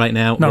 Not right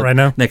now. Right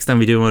now? Next time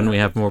we do one, we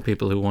have more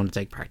people who want to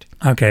take part.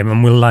 Okay,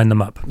 and we'll line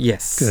them up.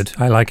 Yes. Good.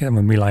 I like it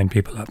when we line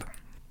people up.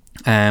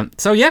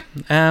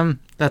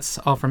 That's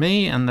all from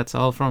me, and that's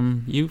all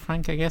from you,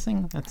 Frank, I'm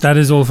guessing. That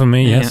is all from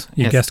me, yes.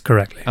 You guessed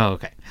correctly. Oh,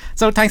 okay.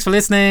 So thanks for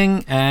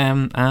listening,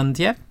 and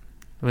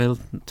we'll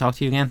talk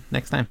to you again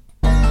next time.